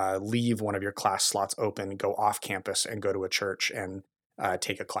leave one of your class slots open, go off campus and go to a church and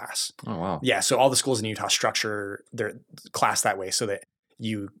take a class. Oh, wow. Yeah. So all the schools in Utah structure their class that way so that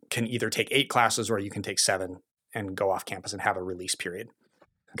you can either take 8 classes or you can take 7 and go off campus and have a release period.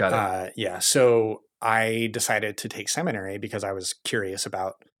 Got it. Yeah. So I decided to take seminary because I was curious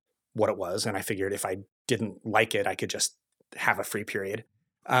about what it was. And I figured if I didn't like it, I could just have a free period.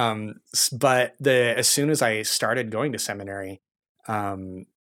 But as soon as I started going to seminary,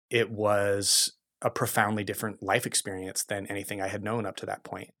 it was a profoundly different life experience than anything I had known up to that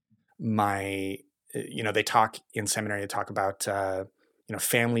point. They talk in seminary, they talk about,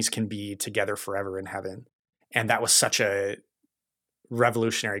 families can be together forever in heaven. And that was such a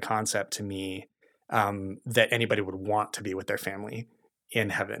revolutionary concept to me, that anybody would want to be with their family in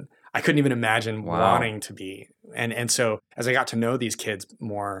heaven. I couldn't even imagine wanting to be. And so as I got to know these kids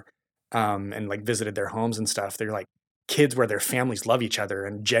more, and like visited their homes and stuff, they're like kids where their families love each other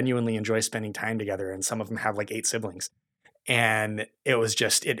and genuinely enjoy spending time together. And some of them have like 8 siblings. And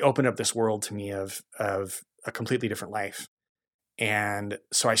it opened up this world to me of a completely different life. And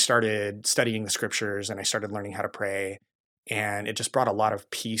so I started studying the scriptures and I started learning how to pray. And it just brought a lot of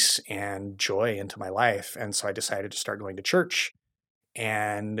peace and joy into my life. And so I decided to start going to church.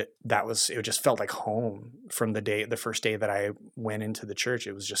 And it just felt like home from the first day that I went into the church.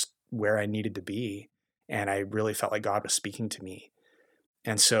 It was just where I needed to be. And I really felt like God was speaking to me.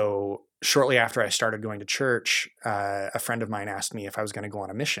 And so shortly after I started going to church, a friend of mine asked me if I was going to go on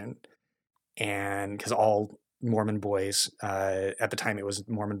a mission. And because all Mormon boys, at the time it was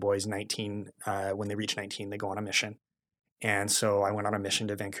Mormon boys 19, when they reach 19, they go on a mission. And so I went on a mission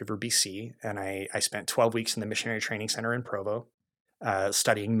to Vancouver, BC, and I spent 12 weeks in the Missionary Training Center in Provo,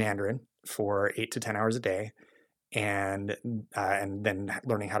 studying Mandarin for 8 to 10 hours a day, and then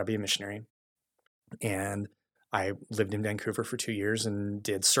learning how to be a missionary. And I lived in Vancouver for 2 years and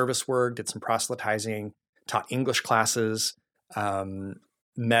did service work, did some proselytizing, taught English classes,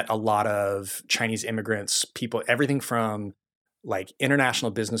 met a lot of Chinese immigrants, people, everything from like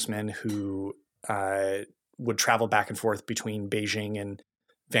international businessmen who would travel back and forth between Beijing and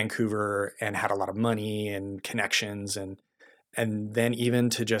Vancouver and had a lot of money and connections. And then even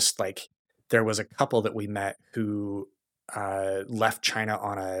to just like, there was a couple that we met who left China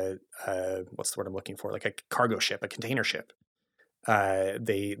on a what's the word I'm looking for? Like a cargo ship, a container ship.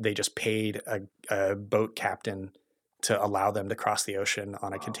 They just paid a boat captain to allow them to cross the ocean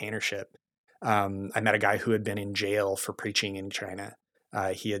on a container ship. I met a guy who had been in jail for preaching in China.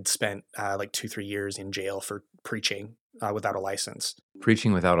 He had spent like 2-3 years in jail for preaching without a license.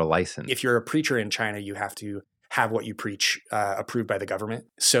 Preaching without a license. If you're a preacher in China, you have to have what you preach approved by the government.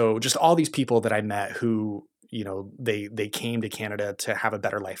 So just all these people that I met who, they came to Canada to have a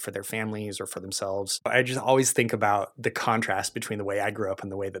better life for their families or for themselves. I just always think about the contrast between the way I grew up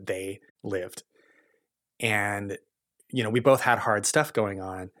and the way that they lived. And, we both had hard stuff going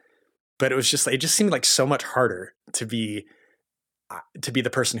on, but it just seemed like so much harder to be the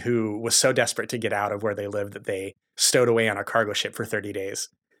person who was so desperate to get out of where they lived that they stowed away on a cargo ship for 30 days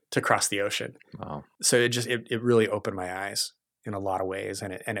to cross the ocean. Wow. So it really opened my eyes in a lot of ways.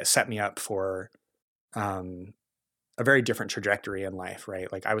 And it set me up for a very different trajectory in life,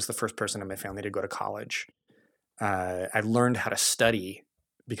 right? Like I was the first person in my family to go to college. I learned how to study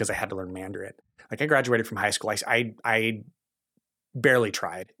because I had to learn Mandarin. Like I graduated from high school. I barely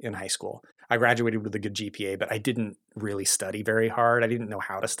tried in high school. I graduated with a good GPA, but I didn't really study very hard. I didn't know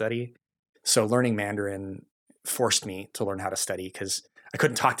how to study. So learning Mandarin forced me to learn how to study because I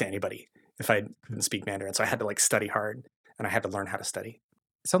couldn't talk to anybody if I couldn't speak Mandarin. So I had to like study hard and I had to learn how to study.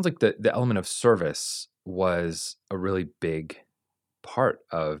 It sounds like the element of service was a really big part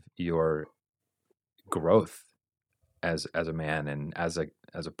of your growth as a man and as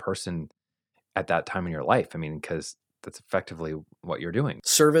a person at that time in your life. I mean, because that's effectively what you're doing.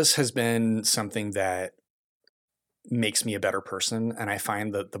 Service has been something that makes me a better person. And I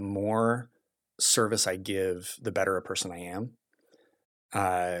find that the more service I give, the better a person I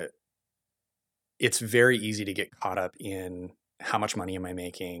am. It's very easy to get caught up in how much money am I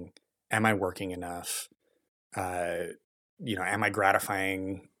making? Am I working enough? Am I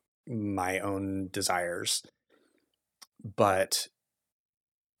gratifying my own desires? But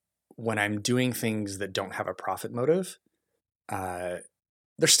when I'm doing things that don't have a profit motive, there's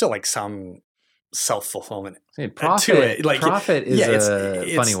still like some self-fulfillment profit, to it. Like profit is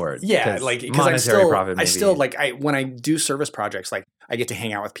a funny word. Yeah, like because when I do service projects, like I get to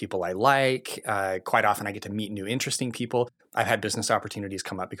hang out with people I like. Quite often, I get to meet new, interesting people. I've had business opportunities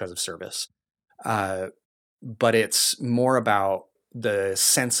come up because of service, but it's more about the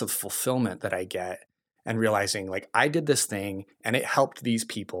sense of fulfillment that I get and realizing like I did this thing and it helped these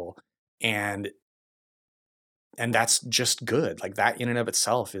people, and that's just good. Like that in and of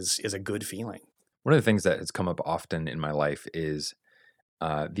itself is a good feeling. One of the things that has come up often in my life is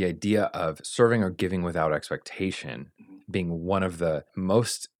the idea of serving or giving without expectation being one of the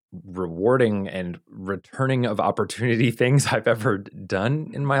most rewarding and returning of opportunity things I've ever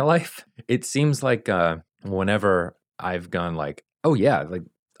done in my life. It seems like whenever I've gone like, oh yeah, like,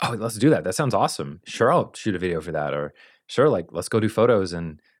 oh, let's do that. That sounds awesome. Sure, I'll shoot a video for that. Or sure, like, let's go do photos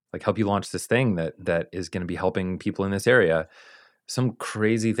and like help you launch this thing that is going to be helping people in this area. Some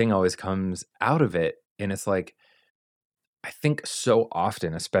crazy thing always comes out of it. And it's like, I think so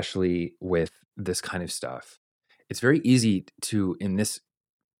often, especially with this kind of stuff, it's very easy to, in this,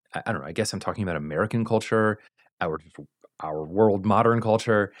 I don't know, I guess I'm talking about American culture, our world modern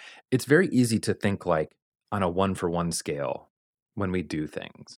culture. It's very easy to think like on a 1-for-1 scale when we do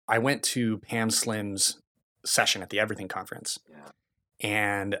things. I went to Pam Slim's session at the Everything Conference. Yeah.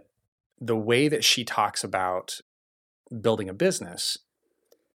 And the way that she talks about building a business,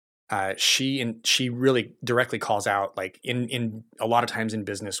 she really directly calls out, like in a lot of times in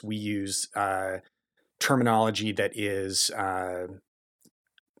business, we use terminology that is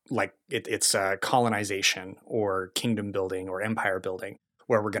like it's colonization or kingdom building or empire building,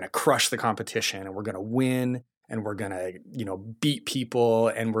 where we're going to crush the competition and we're going to win and we're going to, beat people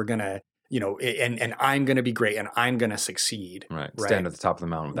and we're going to, and I'm going to be great and I'm going to succeed. Right. Stand at the top of the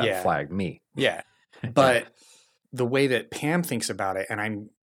mountain with that flag, me. Yeah. But the way that Pam thinks about it, and I'm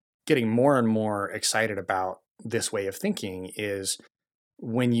getting more and more excited about this way of thinking, is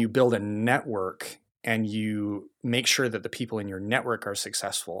when you build a network and you make sure that the people in your network are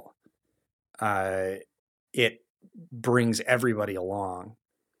successful, it brings everybody along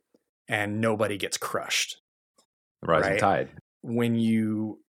and nobody gets crushed. The rising tide. When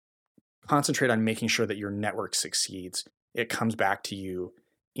you concentrate on making sure that your network succeeds, it comes back to you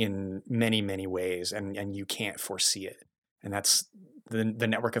in many, many ways, and you can't foresee it. And that's the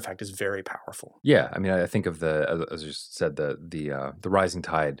network effect is very powerful. Yeah, I mean, I think of as you said, the rising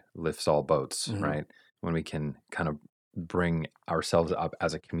tide lifts all boats, mm-hmm. right? When we can kind of bring ourselves up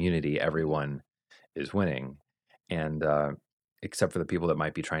as a community, everyone is winning, and except for the people that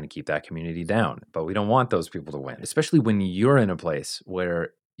might be trying to keep that community down. But we don't want those people to win, especially when you're in a place where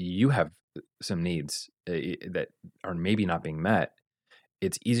you have some needs that are maybe not being met.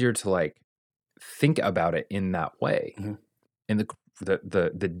 It's easier to like think about it in that way. Mm-hmm. And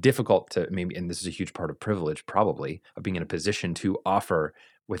the difficult to maybe, and this is a huge part of privilege probably, of being in a position to offer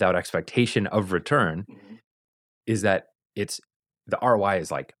without expectation of return, mm-hmm. is that the ROI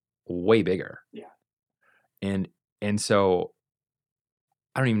is like way bigger. Yeah. And so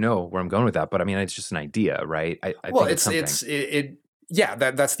I don't even know where I'm going with that, but I mean, it's just an idea, right? I well, think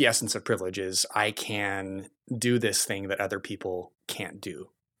that's the essence of privilege, is I can do this thing that other people can't do,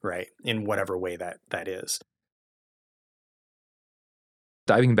 right? In whatever way that is.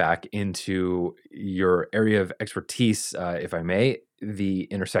 Diving back into your area of expertise, if I may, the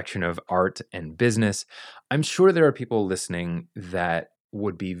intersection of art and business, I'm sure there are people listening that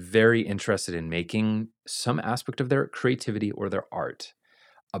would be very interested in making some aspect of their creativity or their art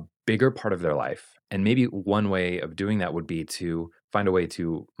a bigger part of their life. And maybe one way of doing that would be to find a way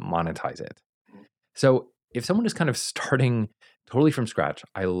to monetize it. So if someone is kind of starting totally from scratch,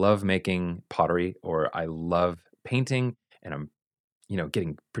 I love making pottery or I love painting and I'm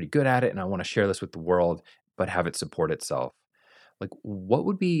getting pretty good at it and I want to share this with the world, but have it support itself. Like, what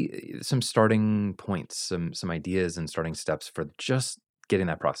would be some starting points, some ideas and starting steps for just getting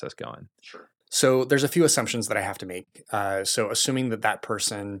that process going? Sure. So there's a few assumptions that I have to make. So assuming that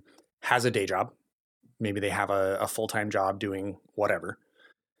person has a day job, maybe they have a full-time job doing whatever,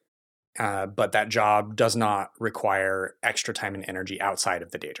 but that job does not require extra time and energy outside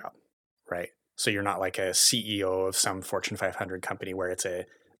of the day job, right? So you're not like a CEO of some Fortune 500 company where it's a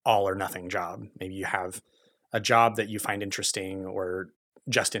all or nothing job. Maybe you have a job that you find interesting or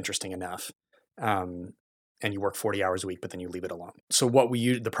just interesting enough, and you work 40 hours a week, but then you leave it alone. So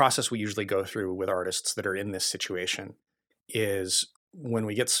the process we usually go through with artists that are in this situation is when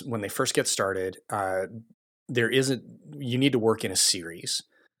they first get started, you need to work in a series.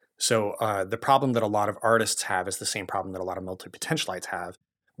 So the problem that a lot of artists have is the same problem that a lot of multi-potentialites have,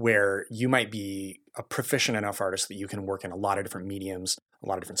 where you might be a proficient enough artist that you can work in a lot of different mediums, a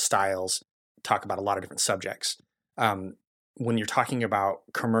lot of different styles, talk about a lot of different subjects. When you're talking about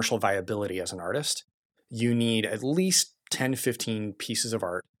commercial viability as an artist, you need at least 10, 15 pieces of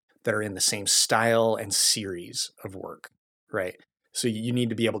art that are in the same style and series of work, right? So you need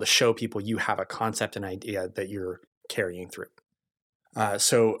to be able to show people you have a concept and idea that you're carrying through.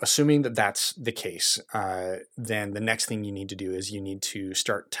 So assuming that that's the case, then the next thing you need to do is you need to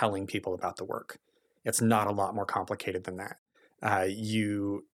start telling people about the work. It's not a lot more complicated than that.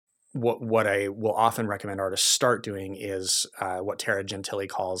 You what I will often recommend artists start doing is what Tara Gentile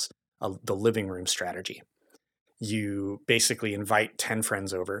calls the living room strategy. You basically invite 10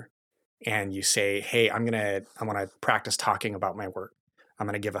 friends over and you say, hey, I want to practice talking about my work. I'm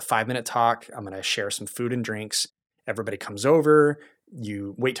going to give a 5-minute talk. I'm going to share some food and drinks. Everybody comes over.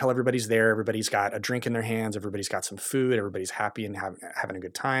 You wait till everybody's there. Everybody's got a drink in their hands. Everybody's got some food. Everybody's happy and having a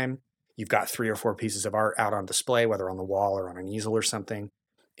good time. You've got 3 or 4 pieces of art out on display, whether on the wall or on an easel or something.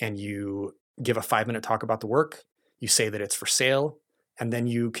 And you give a 5-minute talk about the work. You say that it's for sale, and then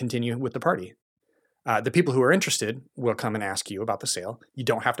you continue with the party. The people who are interested will come and ask you about the sale. You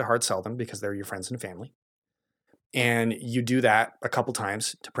don't have to hard sell them because they're your friends and family. And you do that a couple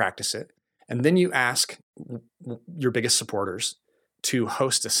times to practice it. And then you ask your biggest supporters to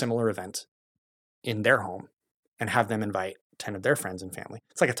host a similar event in their home and have them invite 10 of their friends and family.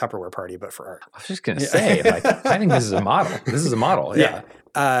 It's like a Tupperware party, but for art. I was just going to say, I think this is a model. This is a model. Yeah.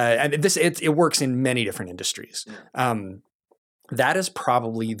 And it works in many different industries. That is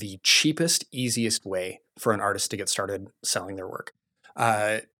probably the cheapest, easiest way for an artist to get started selling their work.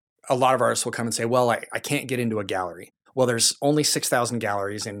 A lot of artists will come and say, well, I can't get into a gallery. Well, there's only 6,000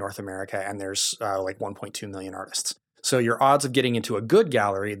 galleries in North America, and there's like 1.2 million artists. So your odds of getting into a good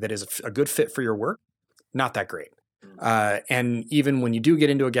gallery that is a good fit for your work, not that great. And even when you do get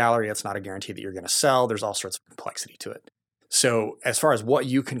into a gallery, it's not a guarantee that you're going to sell. There's all sorts of complexity to it. So as far as what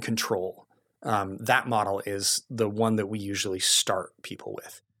you can control, that model is the one that we usually start people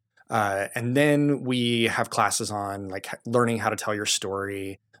with. And then we have classes on like learning how to tell your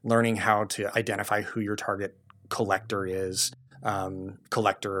story, learning how to identify who your target collector is.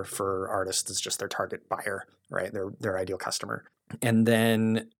 Collector for artists is just their target buyer, right? Their ideal customer. And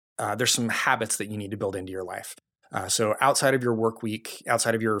then there's some habits that you need to build into your life. So outside of your work week,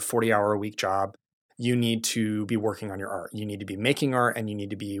 outside of your 40-hour-a-week job, you need to be working on your art. You need to be making art, and you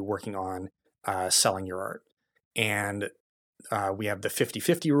need to be working on selling your art. And we have the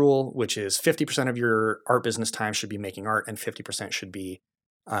 50-50 rule, which is 50% of your art business time should be making art and 50% should be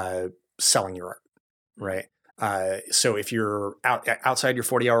selling your art, right? So if you're outside your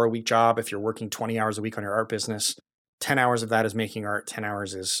 40-hour-a-week job, if you're working 20 hours a week on your art business, 10 hours of that is making art, 10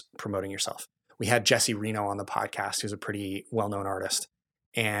 hours is promoting yourself. We had Jesse Reno on the podcast, who's a pretty well-known artist,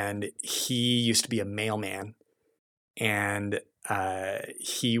 and he used to be a mailman, and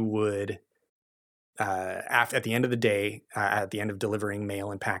he would at the end of the day, at the end of delivering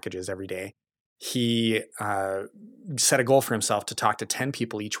mail and packages every day, he set a goal for himself to talk to 10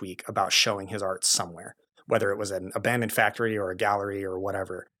 people each week about showing his art somewhere, whether it was an abandoned factory or a gallery or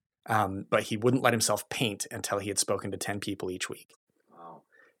whatever. But he wouldn't let himself paint until he had spoken to 10 people each week. Wow.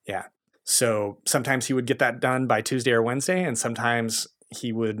 Yeah. So sometimes he would get that done by Tuesday or Wednesday, and sometimes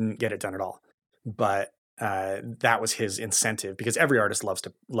he wouldn't get it done at all. But that was his incentive, because every artist loves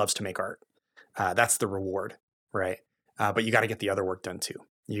to make art. That's the reward, right? But you got to get the other work done too.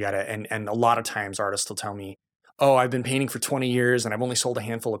 You got to, and a lot of times artists will tell me, oh, I've been painting for 20 years and I've only sold a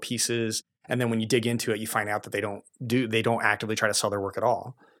handful of pieces. And then when you dig into it, you find out that they don't actively try to sell their work at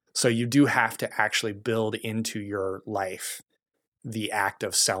all. So you do have to actually build into your life the act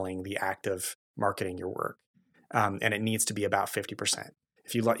of selling, the act of marketing your work. And it needs to be about 50%.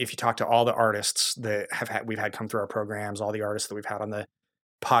 If you talk to all the artists that we've had come through our programs, all the artists that we've had on the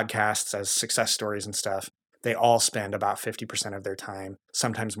podcasts as success stories and stuff, they all spend about 50% of their time,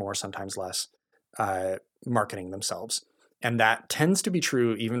 sometimes more, sometimes less, marketing themselves. And that tends to be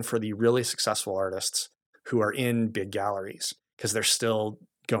true even for the really successful artists who are in big galleries, because they're still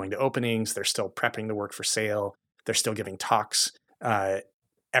going to openings, they're still prepping the work for sale, they're still giving talks.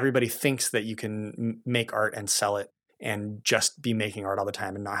 Everybody thinks that you can make art and sell it and just be making art all the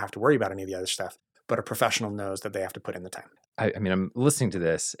time and not have to worry about any of the other stuff. But a professional knows that they have to put in the time. I mean, I'm listening to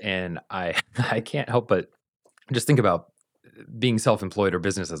this and I can't help but just think about being self-employed or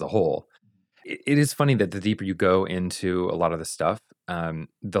business as a whole. It is funny that the deeper you go into a lot of this stuff,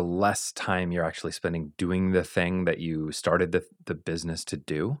 the less time you're actually spending doing the thing that you started the business to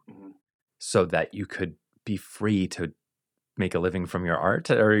do, so that you could be free to make a living from your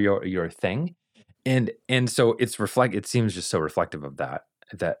art or your thing. And so it seems just so reflective of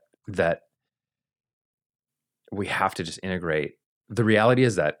that we have to just integrate. The reality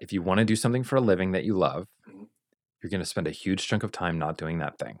is that if you want to do something for a living that you love, you're going to spend a huge chunk of time not doing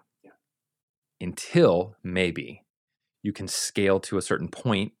that thing. Yeah. Until maybe you can scale to a certain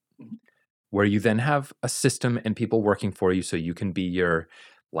point where you then have a system and people working for you, so you can be your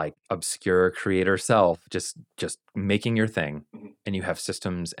like obscure creator self, just making your thing, and you have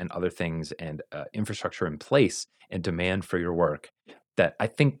systems and other things and infrastructure in place and demand for your work. That I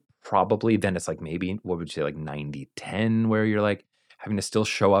think probably then it's like maybe, what would you say, like 90-10, where you're like having to still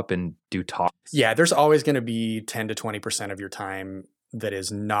show up and do talks. Yeah, there's always going to be 10 to 20% of your time that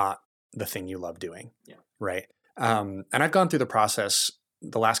is not the thing you love doing. Yeah. Right. And I've gone through the process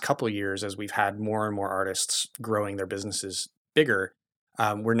the last couple of years as we've had more and more artists growing their businesses bigger.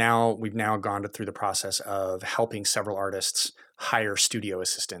 We've now gone through the process of helping several artists hire studio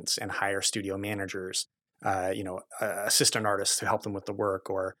assistants and hire studio managers, assistant artists to help them with the work,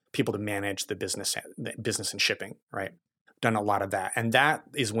 or people to manage the business and shipping. Right. Done a lot of that. And that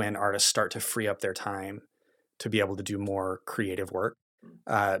is when artists start to free up their time to be able to do more creative work.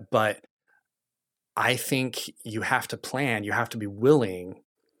 But I think you have to plan, you have to be willing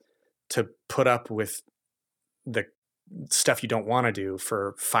to put up with the stuff you don't want to do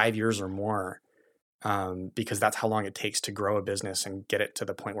for 5 years or more, because that's how long it takes to grow a business and get it to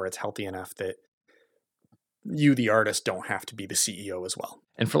the point where it's healthy enough that you, the artist, don't have to be the CEO as well.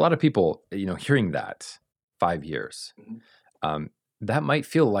 And for a lot of people, hearing that 5 years, that might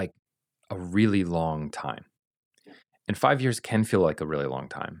feel like a really long time. And 5 years can feel like a really long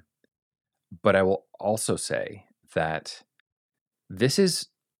time. But I will also say that this is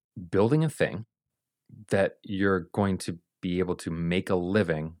building a thing that you're going to be able to make a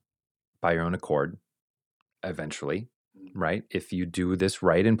living by your own accord eventually, right? If you do this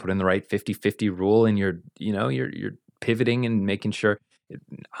right and put in the right 50-50 rule, and you're pivoting and making sure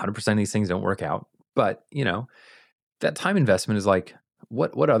 100% of these things don't work out. But, that time investment is like,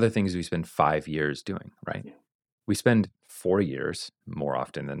 what other things do we spend 5 years doing, right? Yeah. We spend 4 years more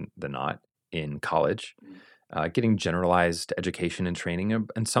often than not in college, getting generalized education and training,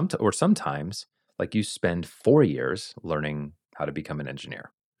 and sometimes like you spend 4 years learning how to become an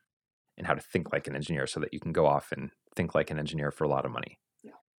engineer and how to think like an engineer so that you can go off and think like an engineer for a lot of money.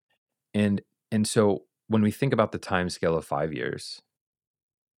 Yeah. And so when we think about the time scale of 5 years,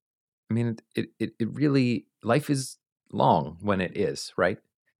 I mean, it really, life is long when it is, right?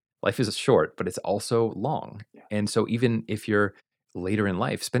 Life is short, but it's also long. Yeah. And so even if you're later in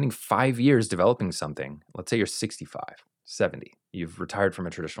life, spending 5 years developing something, let's say you're 65, 70, you've retired from a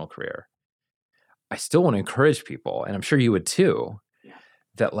traditional career, I still want to encourage people, and I'm sure you would too,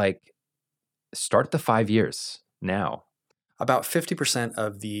 that like start the 5 years now. About 50%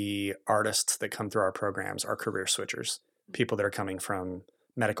 of the artists that come through our programs are career switchers, people that are coming from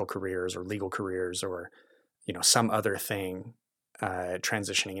medical careers or legal careers or, some other thing,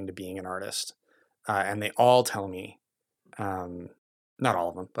 transitioning into being an artist. And they all tell me, not all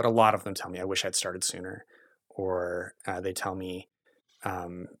of them, but a lot of them tell me, I wish I'd started sooner. Or they tell me,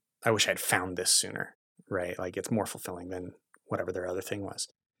 I wish I'd found this sooner, right? Like it's more fulfilling than whatever their other thing was.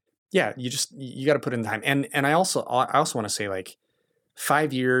 Yeah, you got to put in time. And I also want to say, like,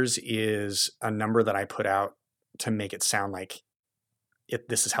 5 years is a number that I put out to make it sound like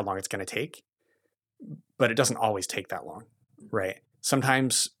this is how long it's going to take, but it doesn't always take that long, right?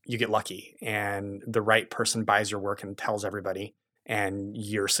 Sometimes you get lucky and the right person buys your work and tells everybody and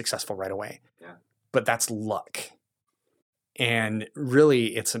you're successful right away. Yeah. But that's luck. And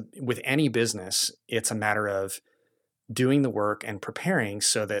really with any business, it's a matter of doing the work and preparing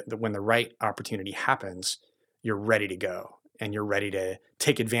so that when the right opportunity happens, you're ready to go and you're ready to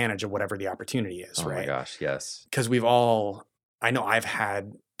take advantage of whatever the opportunity is, right? Oh my gosh, yes. Because I know I've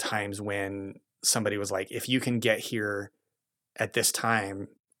had times when somebody was like, if you can get here at this time,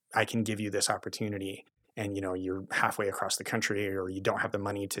 I can give you this opportunity. And, you're halfway across the country or you don't have the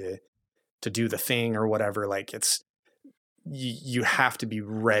money to do the thing or whatever. Like you have to be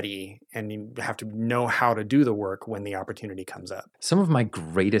ready and you have to know how to do the work when the opportunity comes up. Some of my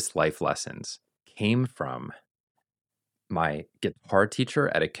greatest life lessons came from my guitar teacher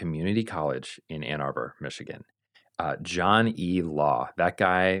at a community college in Ann Arbor, Michigan. John E. Law. That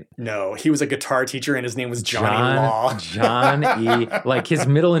guy. No, he was a guitar teacher and his name was Johnny Law. John E. Like his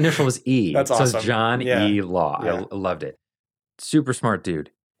middle initial was E. That's awesome. So it's John E. Law. Yeah. I loved it. Super smart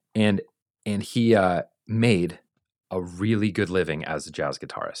dude. And he made a really good living as a jazz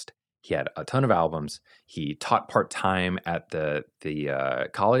guitarist. He had a ton of albums. He taught part-time at the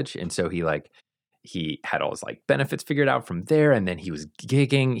college. And so he had all his like benefits figured out from there. And then he was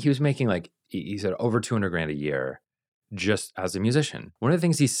gigging. He was making he said over $200,000 a year just as a musician. One of the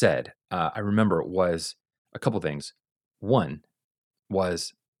things he said, I remember, was a couple things. One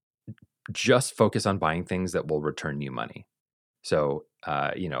was just focus on buying things that will return you money. So,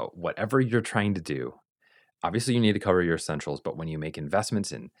 whatever you're trying to do, obviously you need to cover your essentials, but when you make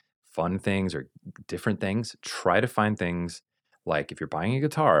investments in fun things or different things, try to find things like if you're buying a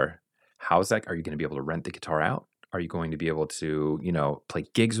guitar, are you going to be able to rent the guitar out? Are you going to be able to, play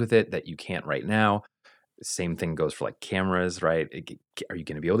gigs with it that you can't right now? Same thing goes for like cameras, right? Are you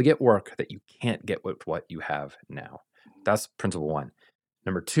going to be able to get work that you can't get with what you have now? That's principle one.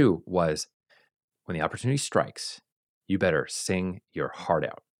 Number two was when the opportunity strikes, you better sing your heart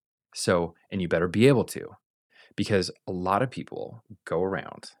out. So, and you better be able to, because a lot of people go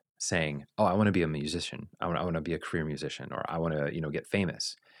around saying, "Oh, I want to be a musician. I want to be a career musician, or I want to, get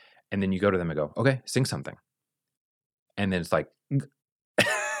famous." And then you go to them and go, "Okay, sing something." And then it's like,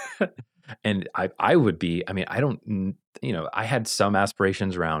 and I would be, I don't, I had some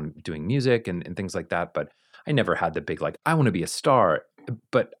aspirations around doing music and things like that, but I never had the big, like, I want to be a star.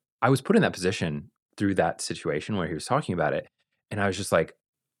 But I was put in that position through that situation where he was talking about it. And I was just like,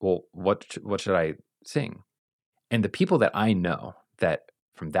 well, what should I sing? And the people that I know that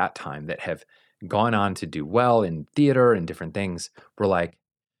from that time that have gone on to do well in theater and different things were like,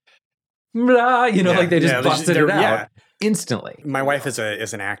 like they just busted it out instantly. My wife is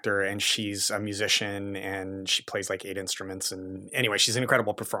an actor, and she's a musician, and she plays like 8 instruments. And anyway, she's an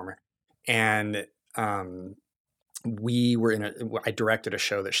incredible performer. And I directed a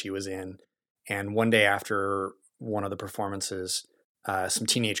show that she was in. And one day after one of the performances, some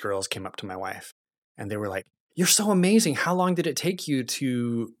teenage girls came up to my wife, and they were like, "You're so amazing. How long did it take you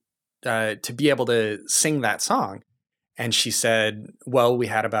to be able to sing that song?" And she said, "Well, we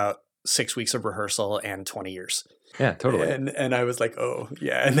had about 6 weeks of rehearsal and 20 years. Yeah, totally. And I was like, "Oh,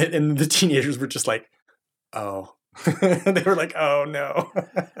 yeah." And the teenagers were just like, "Oh." They were like, "Oh, no."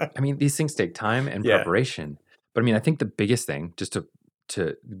 These things take time and preparation. But I think the biggest thing, just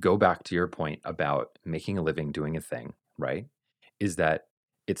to go back to your point about making a living doing a thing, right, is that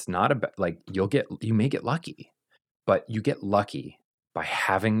it's not about, like, you may get lucky, but you get lucky by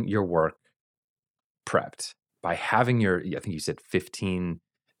having your work prepped, by having I think you said 15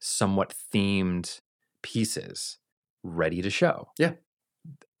 somewhat themed pieces ready to show. Yeah.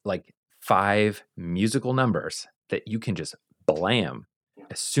 Like 5 musical numbers that you can just blam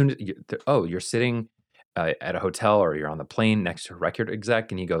as soon as you're sitting at a hotel or you're on the plane next to a record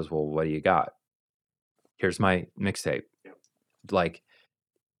exec and he goes, "Well, what do you got? Here's my mixtape." Yeah. Like,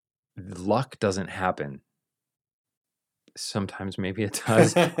 luck doesn't happen. Sometimes maybe it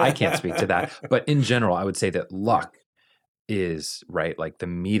does. I can't speak to that. But in general, I would say that luck is, right, like the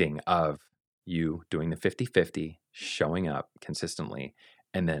meeting of you doing the 50-50, showing up consistently,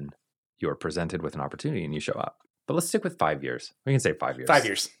 and then you're presented with an opportunity and you show up. But let's stick with 5 years. We can say 5 years. 5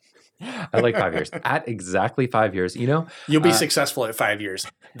 years. I like 5 years. At exactly 5 years, you'll be successful at 5 years.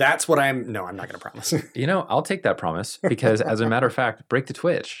 That's what I'm not going to promise. I'll take that promise, because as a matter of fact, Break the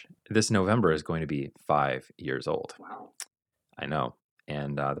Twitch this November is going to be 5 years old. Wow. I know.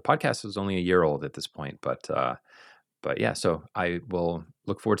 And the podcast is only a year old at this point, but yeah, so I will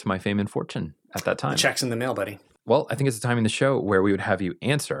look forward to my fame and fortune at that time. The check's in the mail, buddy. Well, I think it's the time in the show where we would have you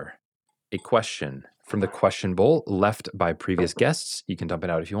answer a question from the question bowl left by previous guests. You can dump it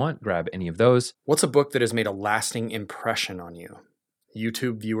out if you want. Grab any of those. What's a book that has made a lasting impression on you?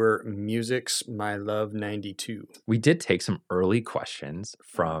 YouTube viewer Music's My Love 92. We did take some early questions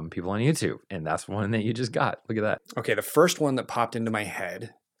from people on YouTube, and that's one that you just got. Look at that. Okay, the first one that popped into my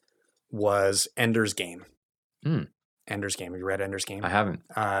head was Ender's Game. Ender's Game. Have you read Ender's Game? I haven't.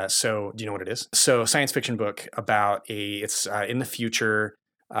 So do you know what it is? So science fiction book about it's in the future,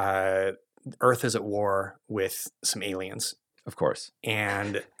 Earth is at war with some aliens. Of course.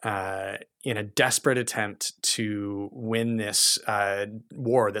 And in a desperate attempt to win this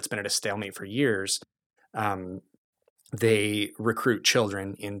war that's been at a stalemate for years, they recruit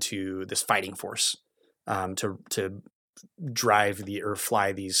children into this fighting force to drive or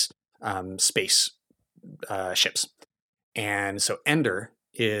fly these space ships. And so Ender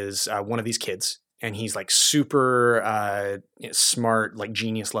is one of these kids, and he's like super smart, like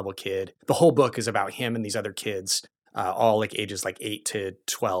genius level kid. The whole book is about him and these other kids, all like ages like 8 to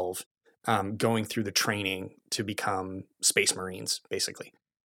 12, going through the training to become space Marines, basically.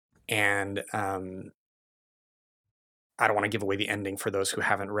 And I don't want to give away the ending for those who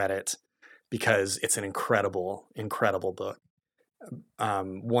haven't read it, because it's an incredible, incredible book.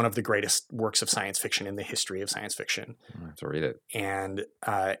 One of the greatest works of science fiction in the history of science fiction. I have to read it. And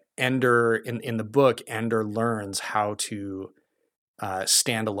Ender, in the book, Ender learns how to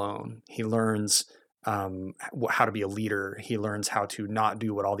stand alone. He learns how to be a leader. He learns how to not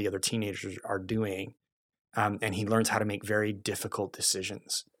do what all the other teenagers are doing. And he learns how to make very difficult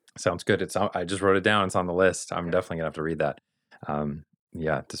decisions. Sounds good. I just wrote it down. It's on the list. I'm definitely gonna have to read that.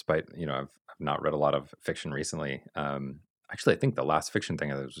 Despite I've not read a lot of fiction recently. Actually, I think the last fiction thing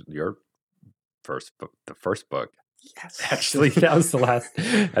was your first book, the first book. Yes, actually, that was the last.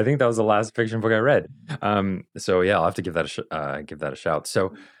 I think that was the last fiction book I read. So yeah, I'll have to give that a shout.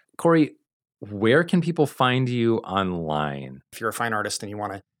 So, Corey, where can people find you online? If you're a fine artist and you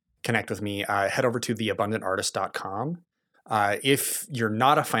want to connect with me, head over to theabundantartist.com. If you're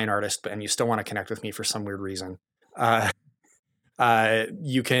not a fine artist and you still want to connect with me for some weird reason,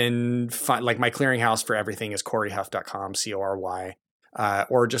 you can find, like, my clearinghouse for everything is coryhuff.com, Cory,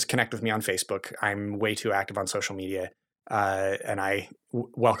 or just connect with me on Facebook. I'm way too active on social media, and I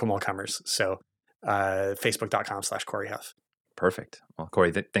welcome all comers. So facebook.com/coryhuff. Perfect. Well,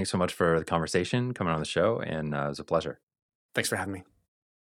 Cory, thanks so much for the conversation, coming on the show, and it was a pleasure. Thanks for having me.